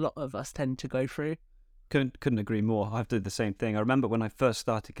that a lot of us tend to go through. Couldn't agree more. I've done the same thing. I remember when I first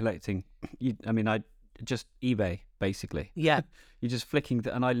started collecting, I just eBay, basically. Yeah. You're just flicking,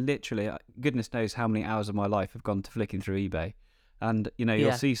 and I literally, goodness knows how many hours of my life have gone to flicking through eBay. And,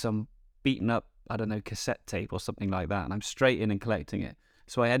 you'll see some beaten up, I don't know, cassette tape or something like that, and I'm straight in and collecting it.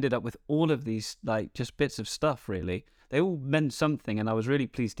 So I ended up with all of these, just bits of stuff, really, they all meant something, and I was really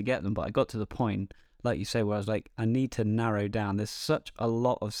pleased to get them. But I got to the point, like you say, where I was like, I need to narrow down. There's such a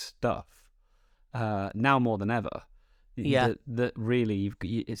lot of stuff now more than ever. Yeah. That really,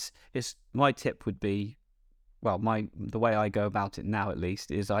 it's my tip would be, well, the way I go about it now, at least,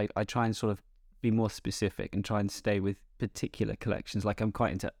 is I try and sort of be more specific and try and stay with particular collections. Like, I'm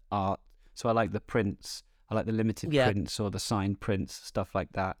quite into art, so I like the prints. I like the limited prints or the signed prints, stuff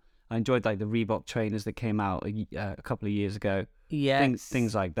like that. I enjoyed like the Reebok trainers that came out a couple of years ago.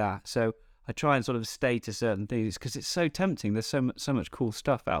 Things like that. So I try and sort of stay to certain things because it's so tempting. There's so much cool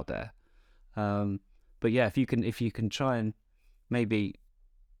stuff out there. But yeah, if you can try and maybe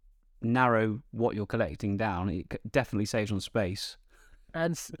narrow what you're collecting down, it definitely saves on space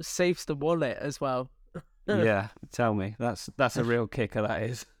and saves the wallet as well. Yeah, tell me, that's a real kicker, that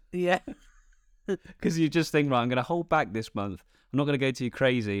is. Yeah. Because you just think, right, I'm going to hold back this month. I'm not going to go too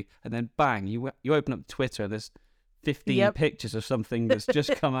crazy, and then bang, you open up Twitter, there's 15 pictures of something that's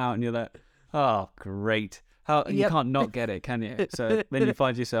just come out, and you're like, oh, great. You can't not get it, can you? So then you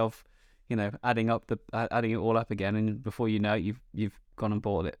find yourself, adding it all up again, and before you know it, you've gone and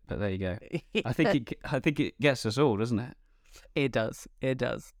bought it. But there you go. I think it gets us all, doesn't it? It does.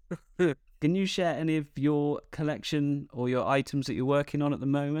 Can you share any of your collection or your items that you're working on at the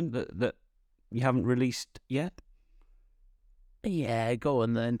moment that you haven't released yet? Yeah, go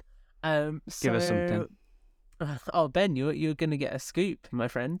on then. Give us something. Oh, Ben, you're going to get a scoop, my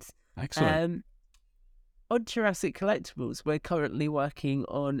friend. Excellent. On Jurassic Collectibles, we're currently working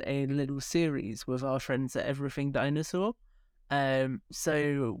on a little series with our friends at Everything Dinosaur.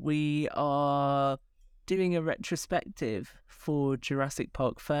 So we are doing a retrospective for Jurassic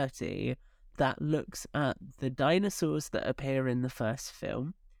Park 30 that looks at the dinosaurs that appear in the first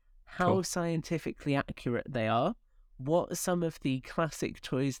film, how scientifically accurate they are, what some of the classic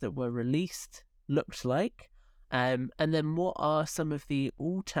toys that were released looked like, and then what are some of the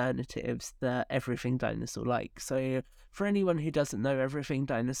alternatives that Everything Dinosaur like. So for anyone who doesn't know, Everything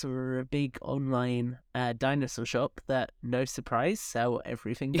Dinosaur are a big online dinosaur shop that, no surprise, sell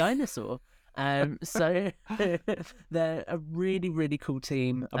everything dinosaur. So they're a really, really cool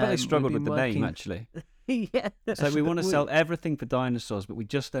team. I bet they struggled with the name, actually. Yeah. So we want to sell everything for dinosaurs, but we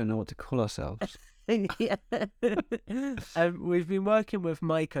just don't know what to call ourselves. Yeah. We've been working with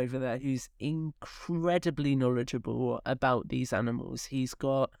Mike over there, who's incredibly knowledgeable about these animals. He's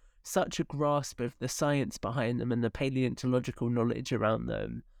got such a grasp of the science behind them and the paleontological knowledge around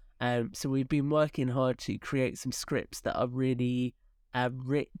them. So we've been working hard to create some scripts that are really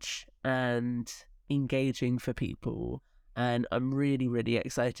rich and engaging for people. And I'm really, really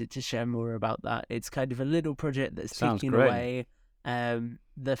excited to share more about that. It's kind of a little project that's ticking away.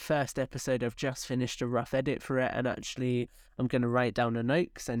 The first episode, I've just finished a rough edit for it, and actually I'm going to write down a note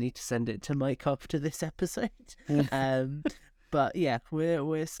because I need to send it to Mike after this episode. But yeah,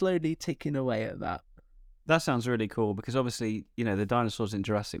 we're slowly ticking away at that. That sounds really cool because obviously, the dinosaurs in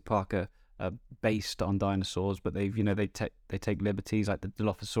Jurassic Park are based on dinosaurs, but they take liberties. Like the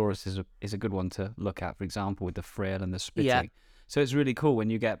Dilophosaurus is a good one to look at, for example, with the frill and the spitting. Yeah. So it's really cool when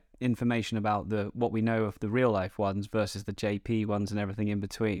you get information about what we know of the real life ones versus the JP ones and everything in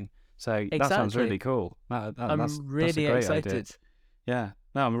between. So that sounds really cool. I'm really that's a great excited. Idea. Yeah,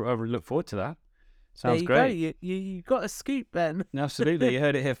 no, I look forward to that. Sounds there great. Go. You got a scoop, Ben. Absolutely, you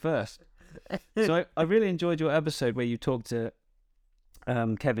heard it here first. So I really enjoyed your episode where you talked to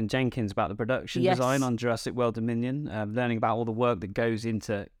Kevin Jenkins about the production design on Jurassic World Dominion, learning about all the work that goes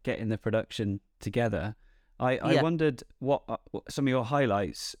into getting the production together. I wondered what some of your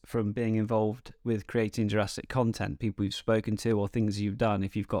highlights from being involved with creating Jurassic content, people you've spoken to or things you've done,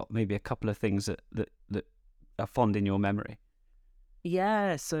 if you've got maybe a couple of things that are fond in your memory.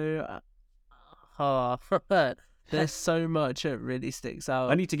 Yeah, so there's so much that really sticks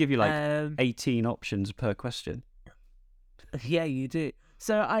out. I need to give you 18 options per question. Yeah, you do.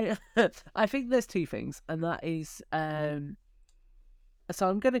 So I think there's two things, and that is so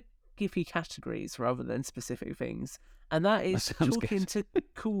I'm going to give you categories rather than specific things, and that is talking to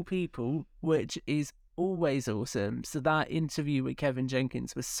cool people, which is always awesome. So that interview with Kevin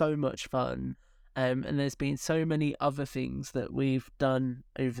Jenkins was so much fun, and there's been so many other things that we've done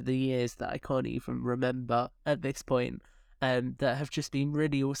over the years that I can't even remember at this point, that have just been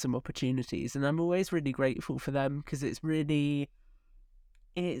really awesome opportunities, and I'm always really grateful for them because it's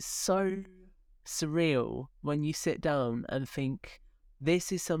so surreal when you sit down and think,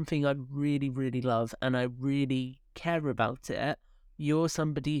 this is something I really, really love and I really care about it. You're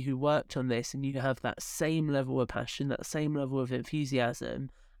somebody who worked on this and you have that same level of passion, that same level of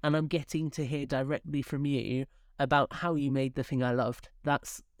enthusiasm, and I'm getting to hear directly from you about how you made the thing I loved.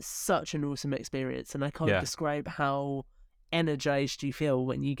 That's such an awesome experience, and I can't describe how energized you feel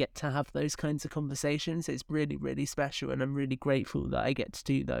when you get to have those kinds of conversations. It's really, really special, and I'm really grateful that I get to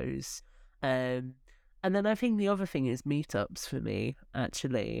do those. And then I think the other thing is meetups for me,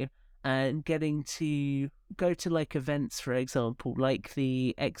 actually, and getting to go to like events, for example, like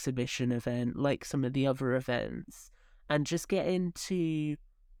the exhibition event, like some of the other events, and just getting to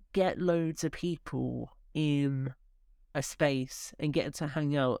get loads of people in a space and get to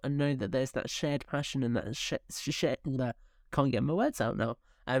hang out and know that there's that shared passion and that shared can't get my words out now.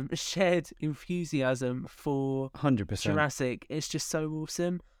 Shared enthusiasm for 100%. Jurassic. It's just so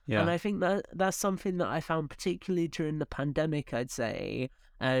awesome. Yeah. And I think that's something that I found particularly during the pandemic, I'd say,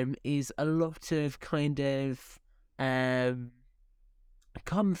 is a lot of kind of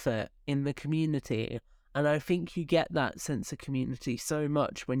comfort in the community. And I think you get that sense of community so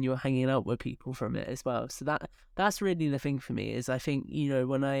much when you're hanging out with people from it as well. So that's really the thing for me, is I think,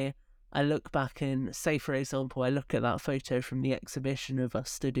 when I look back and say, for example, I look at that photo from the exhibition of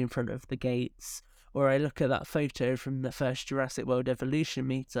us stood in front of the gates, or I look at that photo from the first Jurassic World Evolution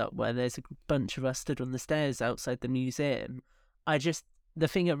meetup where there's a bunch of us stood on the stairs outside the museum. The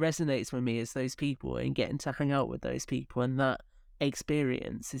thing that resonates with me is those people and getting to hang out with those people, and that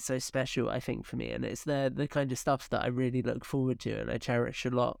experience is so special, I think, for me, and it's the kind of stuff that I really look forward to and I cherish a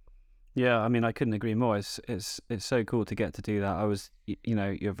lot. Yeah, I mean, I couldn't agree more. It's so cool to get to do that. I was,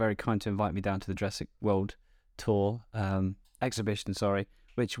 you're very kind to invite me down to the Jurassic World tour exhibition,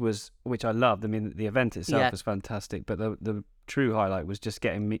 which I loved. I mean, the event itself was fantastic, but the true highlight was just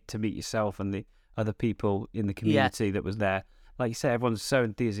getting to meet yourself and the other people in the community that was there. Like you say, everyone's so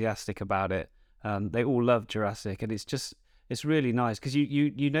enthusiastic about it. They all love Jurassic, and it's really nice because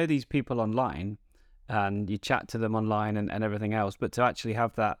you know these people online and you chat to them online and everything else, but to actually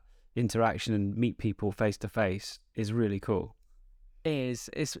have that interaction and meet people face to face is really cool. There's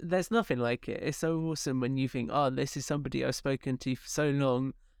nothing like it. It's so awesome when you think, oh, this is somebody I've spoken to for so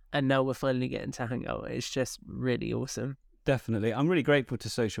long and now we're finally getting to hang out. It's just really awesome. Definitely. I'm really grateful to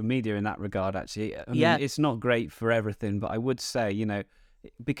social media in that regard, actually. I mean, it's not great for everything, but I would say,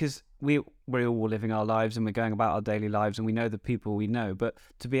 because we're all living our lives and we're going about our daily lives and we know the people we know, but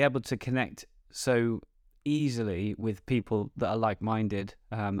to be able to connect so easily with people that are like-minded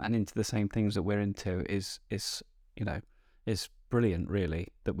and into the same things that we're into is brilliant, really,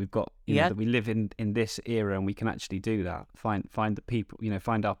 that we've got that we live in this era and we can actually do that, find the people,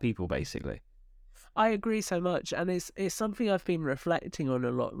 find our people, basically. I agree so much, and it's something I've been reflecting on a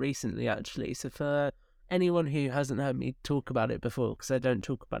lot recently, actually. So for anyone who hasn't heard me talk about it before, because I don't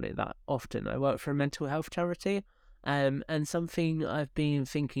talk about it that often, I work for a mental health charity. And something I've been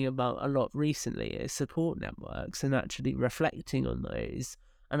thinking about a lot recently is support networks and actually reflecting on those.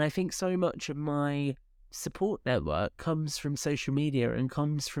 And I think so much of my support network comes from social media and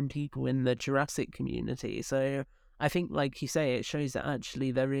comes from people in the Jurassic community. So I think, like you say, it shows that actually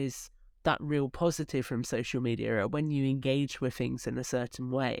there is that real positive from social media. When you engage with things in a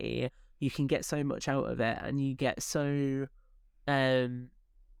certain way, you can get so much out of it, and you get so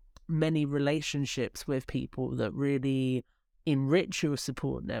many relationships with people that really enrich your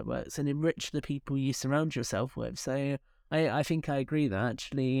support networks and enrich the people you surround yourself with. So I think I agree that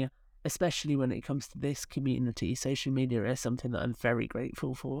actually, especially when it comes to this community, social media is something that I'm very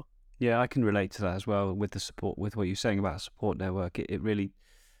grateful for. Yeah, I can relate to that as well with the support, with what you're saying about a support network. It really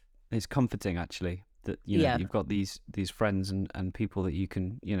is comforting, actually, that you've got these friends and people that you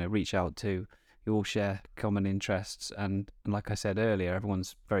can reach out to. You all share common interests, and like I said earlier,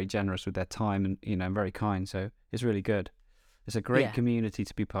 everyone's very generous with their time and very kind. So it's really good. It's a great community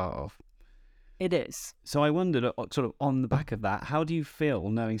to be part of. It is. So I wondered, sort of on the back of that, how do you feel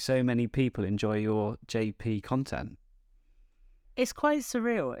knowing so many people enjoy your JP content? It's quite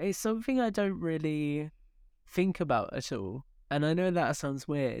surreal. It's something I don't really think about at all. And I know that sounds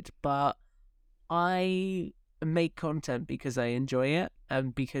weird, but I make content because I enjoy it,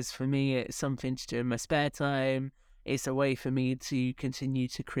 and because for me it's something to do in my spare time. It's a way for me to continue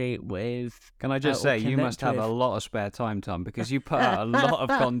to create with. Can I just say, you must have a lot of spare time, Tom, because you put out a lot of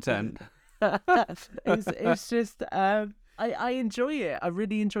content. It's just I enjoy it. I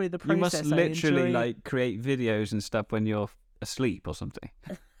really enjoy the process. You must literally create videos and stuff when you're asleep or something.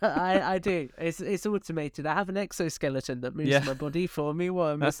 I do. It's automated. I have an exoskeleton that moves my body for me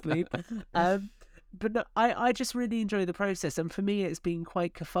while I'm asleep. But no, I just really enjoy the process, and for me it's been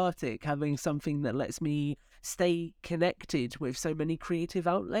quite cathartic having something that lets me stay connected with so many creative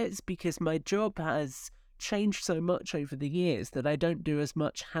outlets, because my job has changed so much over the years that I don't do as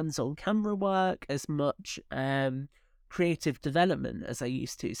much hands-on camera work, as much creative development as I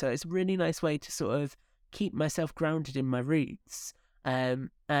used to. So it's a really nice way to sort of keep myself grounded in my roots. And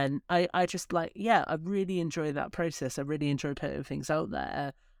I just like, I really enjoy that process. I really enjoy putting things out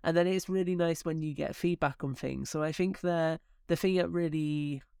there. And then it's really nice when you get feedback on things. So I think the thing that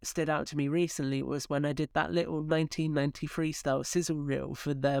really stood out to me recently was when I did that little 1993 style sizzle reel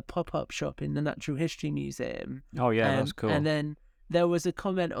for the pop-up shop in the Natural History Museum. Oh yeah, that's cool. And then there was a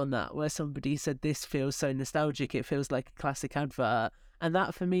comment on that where somebody said, this feels so nostalgic, it feels like a classic advert. And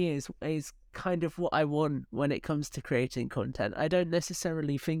that for me is kind of what I want when it comes to creating content. I don't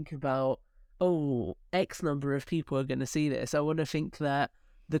necessarily think about, X number of people are going to see this. I want to think that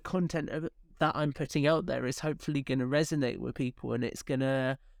the content that I'm putting out there is hopefully going to resonate with people, and it's going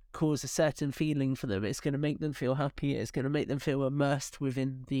to cause a certain feeling for them. It's going to make them feel happy. It's going to make them feel immersed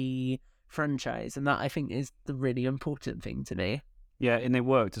within the franchise. And that, I think, is the really important thing to me. Yeah, and it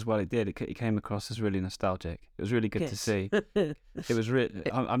worked as well. It did. It came across as really nostalgic. It was really good to see. It was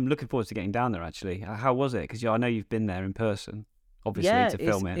I'm looking forward to getting down there, actually. How was it? Because I know you've been there in person, obviously, to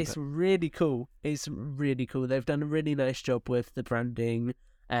film it. It's really cool. It's really cool. They've done a really nice job with the branding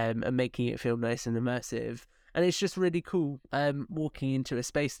and making it feel nice and immersive. And it's just really cool walking into a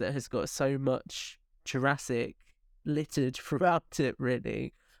space that has got so much Jurassic littered throughout it,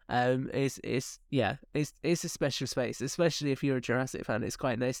 really. It's a special space, especially if you're a Jurassic fan. It's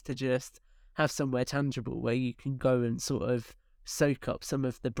quite nice to just have somewhere tangible where you can go and sort of soak up some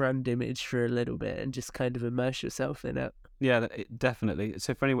of the brand image for a little bit and just kind of immerse yourself in it. Yeah, definitely.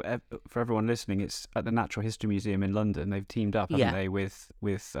 So for everyone listening, it's at the Natural History Museum in London. They've teamed up, haven't they, with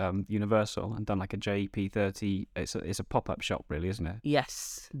Universal and done like a JP30. It's a pop-up shop, really, isn't it?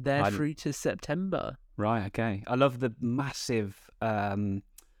 Yes, they're through to September. Right, okay. I love the massive,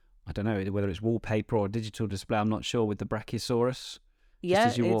 I don't know whether it's wallpaper or digital display, I'm not sure, with the Brachiosaurus. Yeah,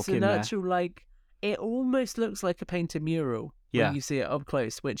 as you walk it's an in actual, it almost looks like a painted mural when you see it up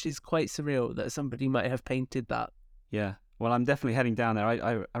close, which is quite surreal that somebody might have painted that. Yeah. Well, I'm definitely heading down there.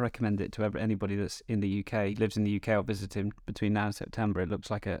 I recommend it to anybody that's in the UK, lives in the UK or visiting between now and September. It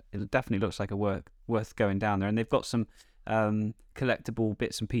definitely looks like a work worth going down there. And they've got some collectible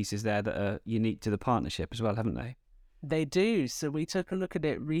bits and pieces there that are unique to the partnership as well, haven't they? They do. So we took a look at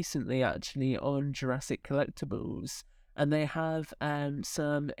it recently, actually, on Jurassic Collectibles, and they have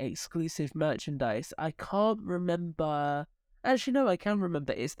some exclusive merchandise. I can't remember. Actually, no, I can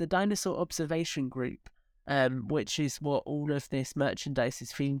remember. It's the Dinosaur Observation Group, which is what all of this merchandise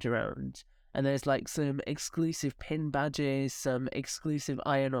is themed around. And there's some exclusive pin badges, some exclusive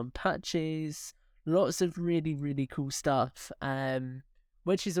iron-on patches, lots of really, really cool stuff,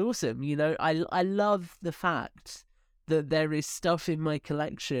 which is awesome. I love the fact that there is stuff in my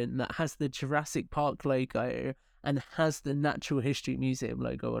collection that has the Jurassic Park logo and has the Natural History Museum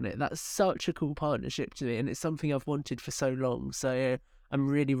logo on it. That's such a cool partnership to me, and it's something I've wanted for so long. So I'm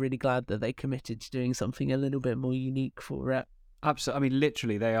really, really glad that they committed to doing something a little bit more unique for it. Absolutely. I mean,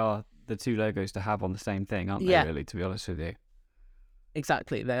 literally, they are the two logos to have on the same thing, aren't they, really, to be honest with you?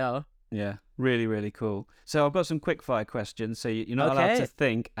 Exactly, they are. Yeah, really, really cool. So I've got some quick-fire questions. So you're not allowed to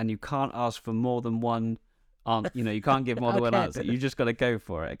think, and you can't ask for more than one you can't give more than one answer. You just got to go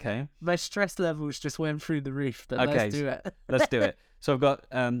for it, okay? My stress levels just went through the roof, but let's do it. Let's do it. So I've got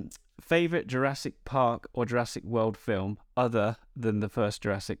favourite Jurassic Park or Jurassic World film other than the first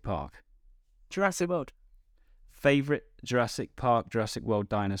Jurassic Park? Jurassic World. Favourite Jurassic Park, Jurassic World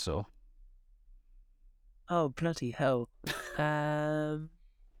dinosaur? Oh, bloody hell. It's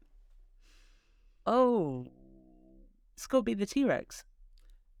got to be the T-Rex.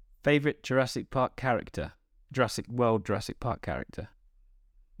 Favourite Jurassic Park character? Jurassic World, Jurassic Park character?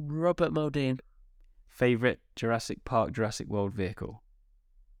 Robert Muldoon. Favourite Jurassic Park, Jurassic World vehicle?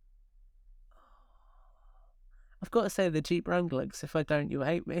 I've got to say the Jeep Wrangler, because if I don't, you'll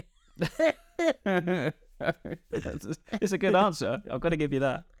hate me. It's a good answer. I've got to give you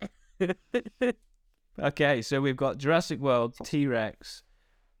that. Okay, so we've got Jurassic World, T-Rex,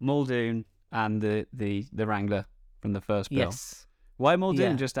 Muldoon, and the Wrangler from the first film. Yes. Why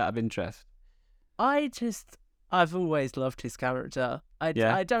Muldoon, just out of interest? I've always loved his character. I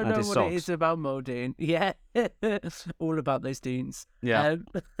don't know what it is about Muldoon. Yeah, all about those dunes. Yeah,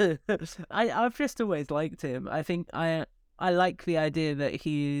 I've just always liked him. I think I like the idea that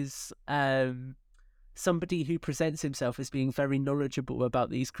he's somebody who presents himself as being very knowledgeable about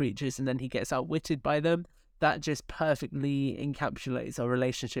these creatures, and then he gets outwitted by them. That just perfectly encapsulates our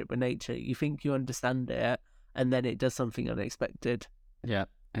relationship with nature. You think you understand it, and then it does something unexpected. Yeah,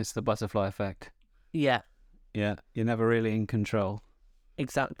 it's the butterfly effect. Yeah. Yeah, you're never really in control.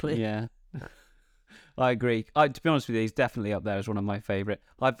 Exactly. Yeah. I agree. To be honest with you, he's definitely up there as one of my favourite.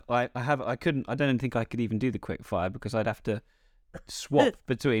 I don't think I could even do the quick fire because I'd have to swap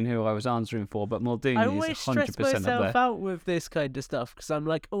between who I was answering for, but Muldoon I is always 100% stress up myself there. out with this kind of stuff because I'm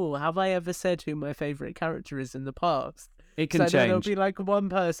like, oh, have I ever said who my favourite character is in the past? It can So then there'll change. be like one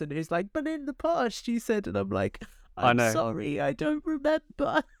person who's like, but in the past you said, and I'm like, I I'm know. sorry, I don't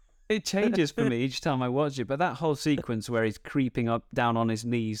remember. It changes for me each time I watch it, but that whole sequence where he's creeping up down on his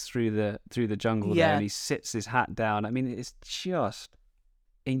knees through the jungle there, Yeah. and he sits his hat down. I mean, it's just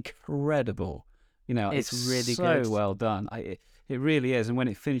incredible. You know, It's really so good. well done. It really is. And when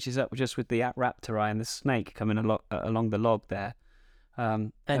it finishes up just with the raptor eye and the snake coming along the log there, I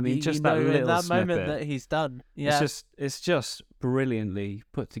And mean, you just know that little in that snippet. moment that he's done. Yeah. It's just brilliantly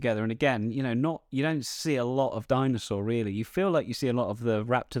put together. And again, you know, you don't see a lot of dinosaur really. You feel like you see a lot of the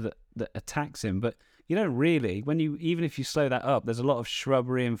raptor that attacks him, but you don't really. Even if you slow that up, there's a lot of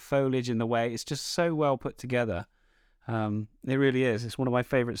shrubbery and foliage in the way. It's just so well put together. It really is. It's one of my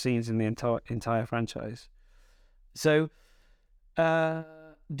favorite scenes in the entire franchise. So,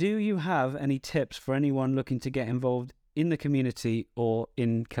 do you have any tips for anyone looking to get involved in the community or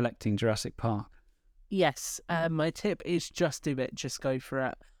in collecting Jurassic Park? Yes, my tip is just do it. Just go for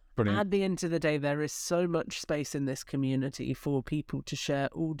it. Brilliant. At the end of the day, there is so much space in this community for people to share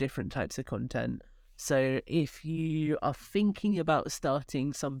all different types of content. So if you are thinking about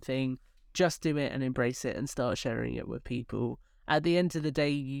starting something, just do it and embrace it and start sharing it with people. At the end of the day,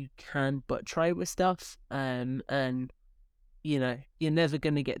 you can but try with stuff, and you know, you're never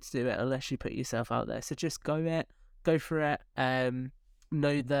going to get to do it unless you put yourself out there. So just go for it.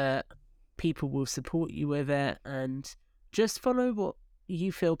 Know that people will support you with it, and just follow what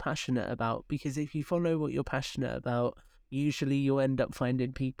you feel passionate about, because if you follow what you're passionate about, usually you'll end up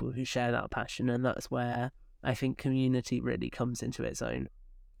finding people who share that passion, and that's where I think community really comes into its own.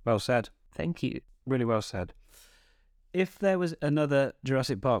 Well said. Thank you. Really well said. If there was another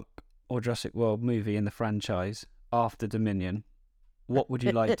Jurassic Park or Jurassic World movie in the franchise after Dominion, what would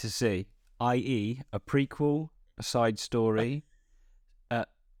you like to see? I.e., a prequel, a side story,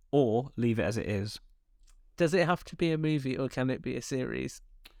 or leave it as it is? Does it have to be a movie or can it be a series?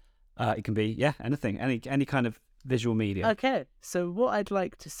 It can be, anything, any kind of visual media. Okay, so what I'd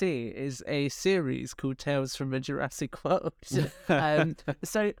like to see is a series called Tales from a Jurassic World.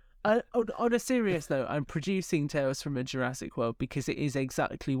 So on a serious note, I'm producing Tales from a Jurassic World because it is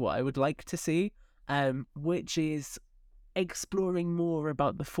exactly what I would like to see, which is exploring more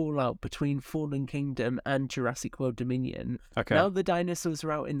about the fallout between Fallen Kingdom and Jurassic World Dominion. Okay. Now the dinosaurs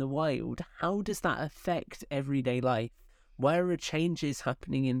are out in the wild, how does that affect everyday life? Where are changes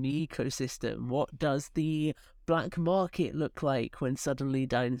happening in the ecosystem? What does the black market look like when suddenly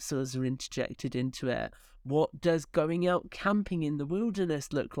dinosaurs are interjected into it? What does going out camping in the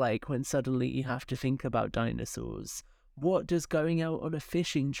wilderness look like when suddenly you have to think about dinosaurs? What does going out on a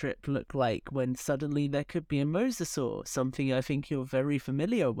fishing trip look like when suddenly there could be a mosasaur, something I think you're very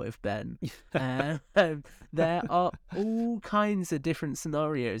familiar with, Ben? There are all kinds of different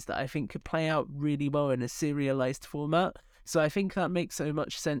scenarios that I think could play out really well in a serialized format. So I think that makes so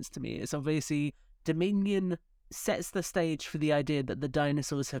much sense to me. It's obviously Dominion sets the stage for the idea that the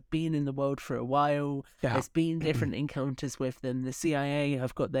dinosaurs have been in the world for a while. Yeah. There's been different encounters with them. The CIA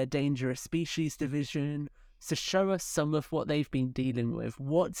have got their dangerous species division. So show us some of what they've been dealing with.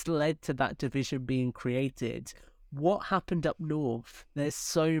 What's led to that division being created? What happened up north? There's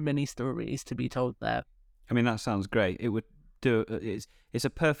so many stories to be told there. I mean, that sounds great. It would do. It's a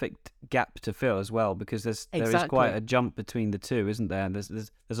perfect gap to fill as well, because there is quite a jump between the two, isn't there? And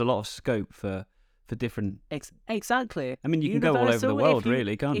there's a lot of scope for different. Exactly. I mean, you can go all over the world,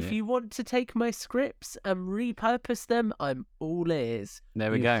 really, can't you? If you want to take my scripts and repurpose them, I'm all ears.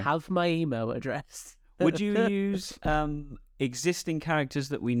 There we You go. have my email address. Would you use existing characters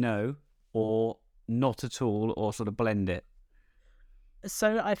that we know, or not at all, or sort of blend it?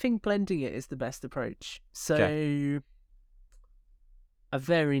 So I think blending it is the best approach. So Okay. I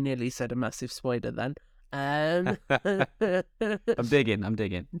very nearly said a massive spoiler then. I'm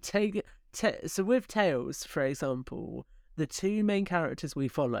digging. So with Tails, for example, the two main characters we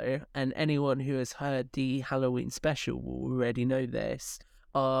follow, and anyone who has heard the Halloween special will already know this,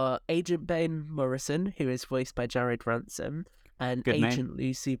 are Agent Ben Morrison, who is voiced by Jared Ransom, and Good name. Agent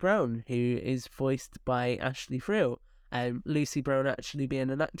Lucy Brown, who is voiced by Ashley Frill. Lucy Brown actually being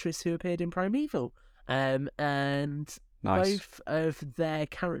an actress who appeared in Primeval. And Nice. both of their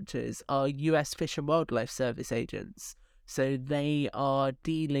characters are US Fish and Wildlife Service agents. So they are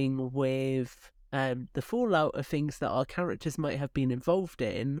dealing with the fallout of things that our characters might have been involved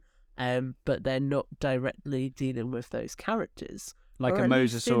in, but they're not directly dealing with those characters. Like Or a at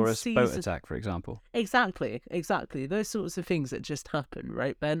least in Mosasaurus boat season- attack, for example. Exactly. Those sorts of things that just happen,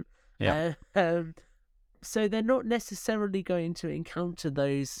 right, Ben? Yeah. So they're not necessarily going to encounter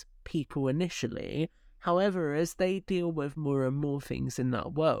those people initially. However, as they deal with more and more things in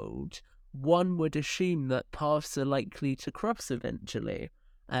that world, one would assume that paths are likely to cross eventually.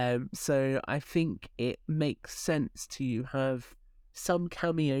 So I think it makes sense to have some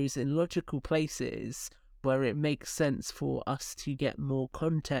cameos in logical places where it makes sense for us to get more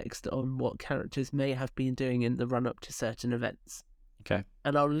context on what characters may have been doing in the run-up to certain events. Okay.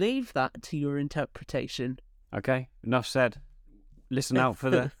 And I'll leave that to your interpretation. Okay, enough said. Listen out for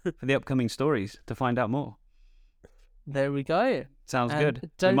the upcoming stories to find out more. There we go. Sounds good.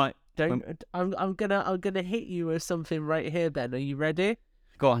 I'm gonna hit you with something right here, Ben. Are you ready?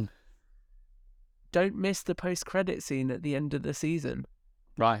 Go on. Don't miss the post-credit scene at the end of the season.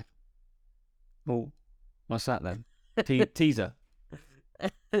 Right. Well, what's that then? Teaser.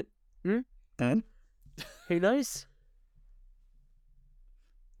 Then? Who knows?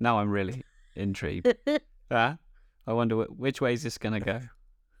 Now I'm really intrigued. I wonder which way is this going to go?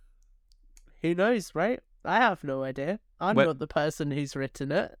 Who knows, right? I have no idea. I'm not the person who's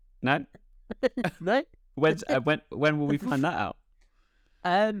written it. No? No? When will we find that out?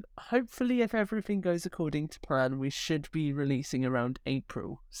 Hopefully, if everything goes according to plan, we should be releasing around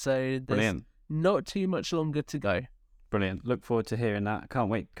April. So there's Brilliant. Not too much longer to go. Brilliant. Look forward to hearing that. Can't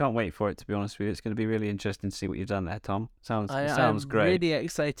wait for it, to be honest with you. It's going to be really interesting to see what you've done there, Tom. Sounds great. I'm really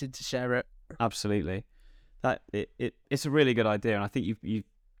excited to share it. Absolutely. It's a really good idea, and I think you've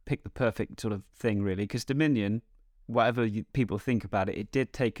picked the perfect sort of thing, really, because Dominion, whatever people think about it, it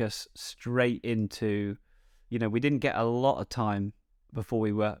did take us straight into, we didn't get a lot of time before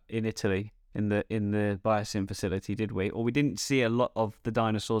we were in Italy in the biosyn facility, did we? Or we didn't see a lot of the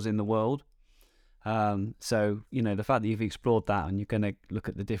dinosaurs in the world. So the fact that you've explored that and you're going to look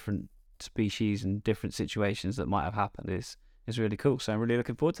at the different species and different situations that might have happened is really cool. So I'm really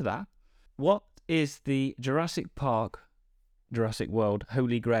looking forward to that. What is the Jurassic Park, Jurassic World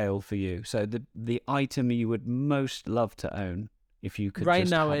Holy Grail for you? So the item you would most love to own if you could. Right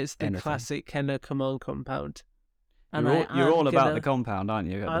just now, have it's the anything. classic Kenner Kamal compound. And You're all about the compound, aren't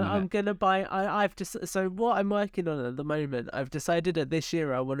you? I'm gonna buy. So what I'm working on at the moment, I've decided that this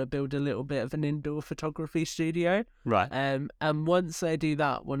year I want to build a little bit of an indoor photography studio. Right. And once I do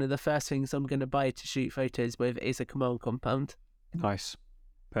that, one of the first things I'm gonna buy to shoot photos with is a Kamal compound. Nice.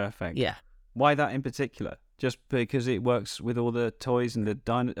 Perfect. Yeah. Why that in particular? Just because it works with all the toys and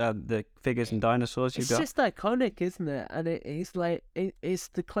the figures and dinosaurs you've got? It's just iconic, isn't it? And it's like it's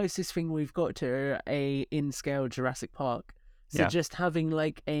the closest thing we've got to a in-scale Jurassic Park. So just having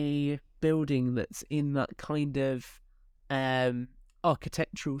like a building that's in that kind of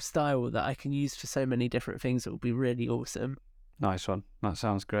architectural style that I can use for so many different things, it will be really awesome. Nice one. That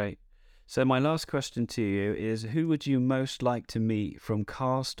sounds great. So my last question to you is, who would you most like to meet from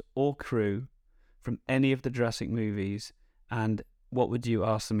cast or crew from any of the Jurassic movies, and what would you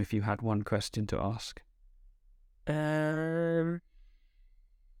ask them if you had one question to ask?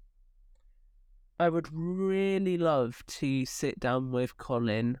 I would really love to sit down with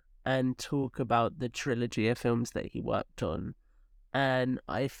Colin and talk about the trilogy of films that he worked on. And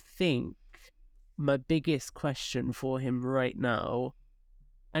I think my biggest question for him right now,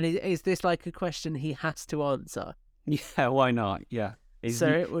 and is this like a question he has to answer? Yeah, why not? Yeah. He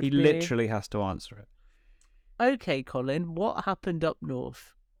literally has to answer it. Okay, Colin, what happened up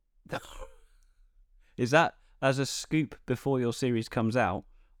north? Is that as a scoop before your series comes out,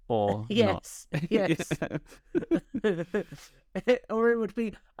 or yes, not? Yes. Or it would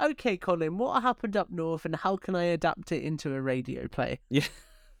be, okay, Colin, what happened up north and how can I adapt it into a radio play? Yeah.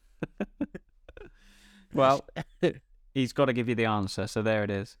 Well, he's got to give you the answer, so there it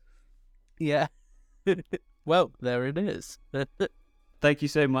is. Yeah. Well, there it is. Thank you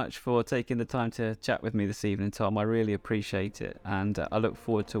so much for taking the time to chat with me this evening, Tom. I really appreciate it, and I look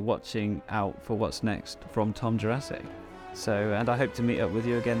forward to watching out for what's next from Tom Jurassic. And I hope to meet up with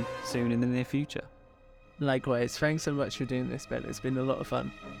you again soon in the near future. Likewise. Thanks so much for doing this, Ben. It's been a lot of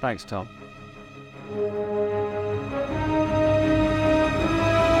fun. Thanks, Tom.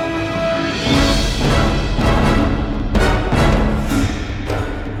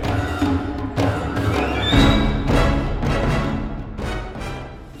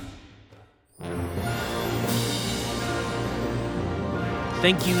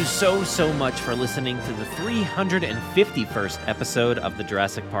 Thank you so much for listening to the 351st episode of the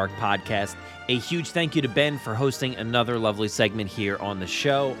Jurassic Park podcast. A huge thank you to Ben for hosting another lovely segment here on the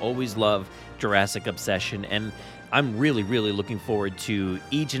show. Always love Jurassic Obsession. And I'm really, really looking forward to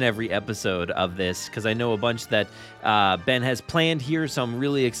each and every episode of this because I know a bunch that Ben has planned here, so I'm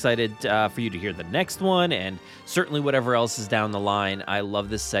really excited for you to hear the next one and certainly whatever else is down the line. I love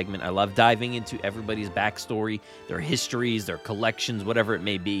this segment. I love diving into everybody's backstory, their histories, their collections, whatever it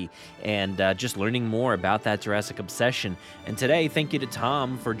may be, and just learning more about that Jurassic obsession. And today, thank you to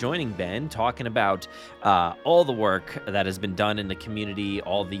Tom for joining Ben, talking about all the work that has been done in the community,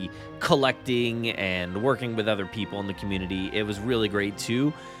 all the collecting and working with other people in the community. It was really great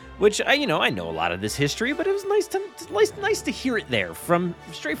too, which I know a lot of this history, but it was nice to hear it there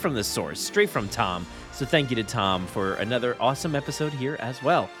straight from the source, straight from Tom. So thank you to Tom for another awesome episode here as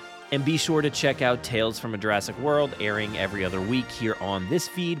well. And be sure to check out Tales from a Jurassic World, airing every other week here on this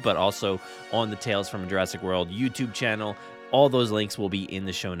feed, but also on the Tales from a Jurassic World YouTube channel. All those links will be in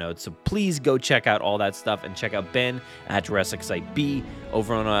the show notes, so please go check out all that stuff and check out Ben at Jurassic Site B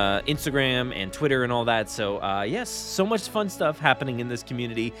over on Instagram and Twitter and all that. So yes, so much fun stuff happening in this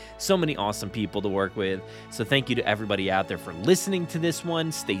community, so many awesome people to work with. So thank you to everybody out there for listening to this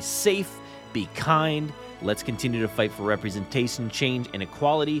one. Stay safe, be kind. Let's continue to fight for representation, change, and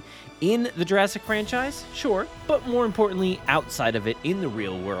equality in the Jurassic franchise, sure, but more importantly, outside of it, in the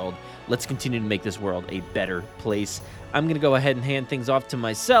real world. Let's continue to make this world a better place. I'm going to go ahead and hand things off to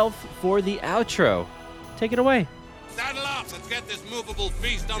myself for the outro. Take it away. Saddle up, let's get this movable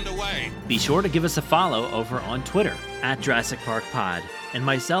feast underway. Be sure to give us a follow over on Twitter at Jurassic Park Pod, and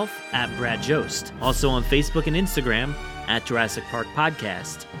myself at Brad Jost. Also on Facebook and Instagram at Jurassic Park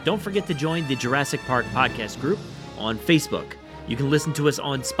Podcast. Don't forget to join the Jurassic Park Podcast group on Facebook. You can listen to us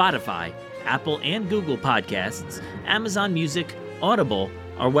on Spotify, Apple and Google Podcasts, Amazon Music, Audible,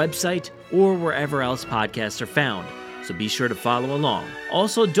 our website, or wherever else podcasts are found. So be sure to follow along.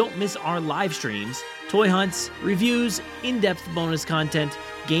 Also, don't miss our live streams, toy hunts, reviews, in-depth bonus content,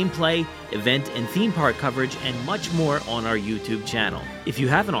 gameplay, event and theme park coverage, and much more on our YouTube channel. If you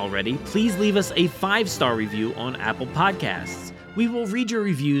haven't already, please leave us a 5-star review on Apple Podcasts. We will read your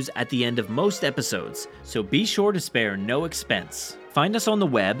reviews at the end of most episodes, so be sure to spare no expense. Find us on the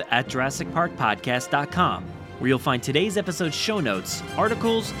web at JurassicParkPodcast.com, where you'll find today's episode's show notes,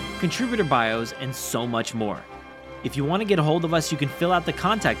 articles, contributor bios, and so much more. If you want to get a hold of us, you can fill out the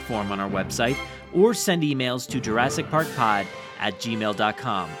contact form on our website or send emails to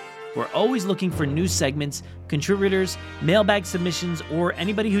JurassicParkPod@gmail.com. We're always looking for new segments, contributors, mailbag submissions, or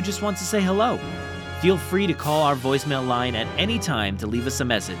anybody who just wants to say hello. Feel free to call our voicemail line at any time to leave us a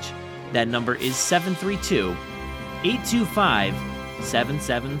message. That number is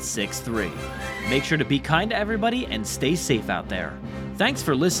 732-825-7763. Make sure to be kind to everybody and stay safe out there. Thanks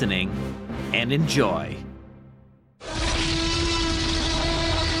for listening, and enjoy.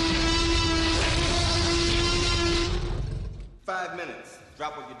 5 minutes.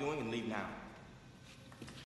 Drop what you're doing and leave now.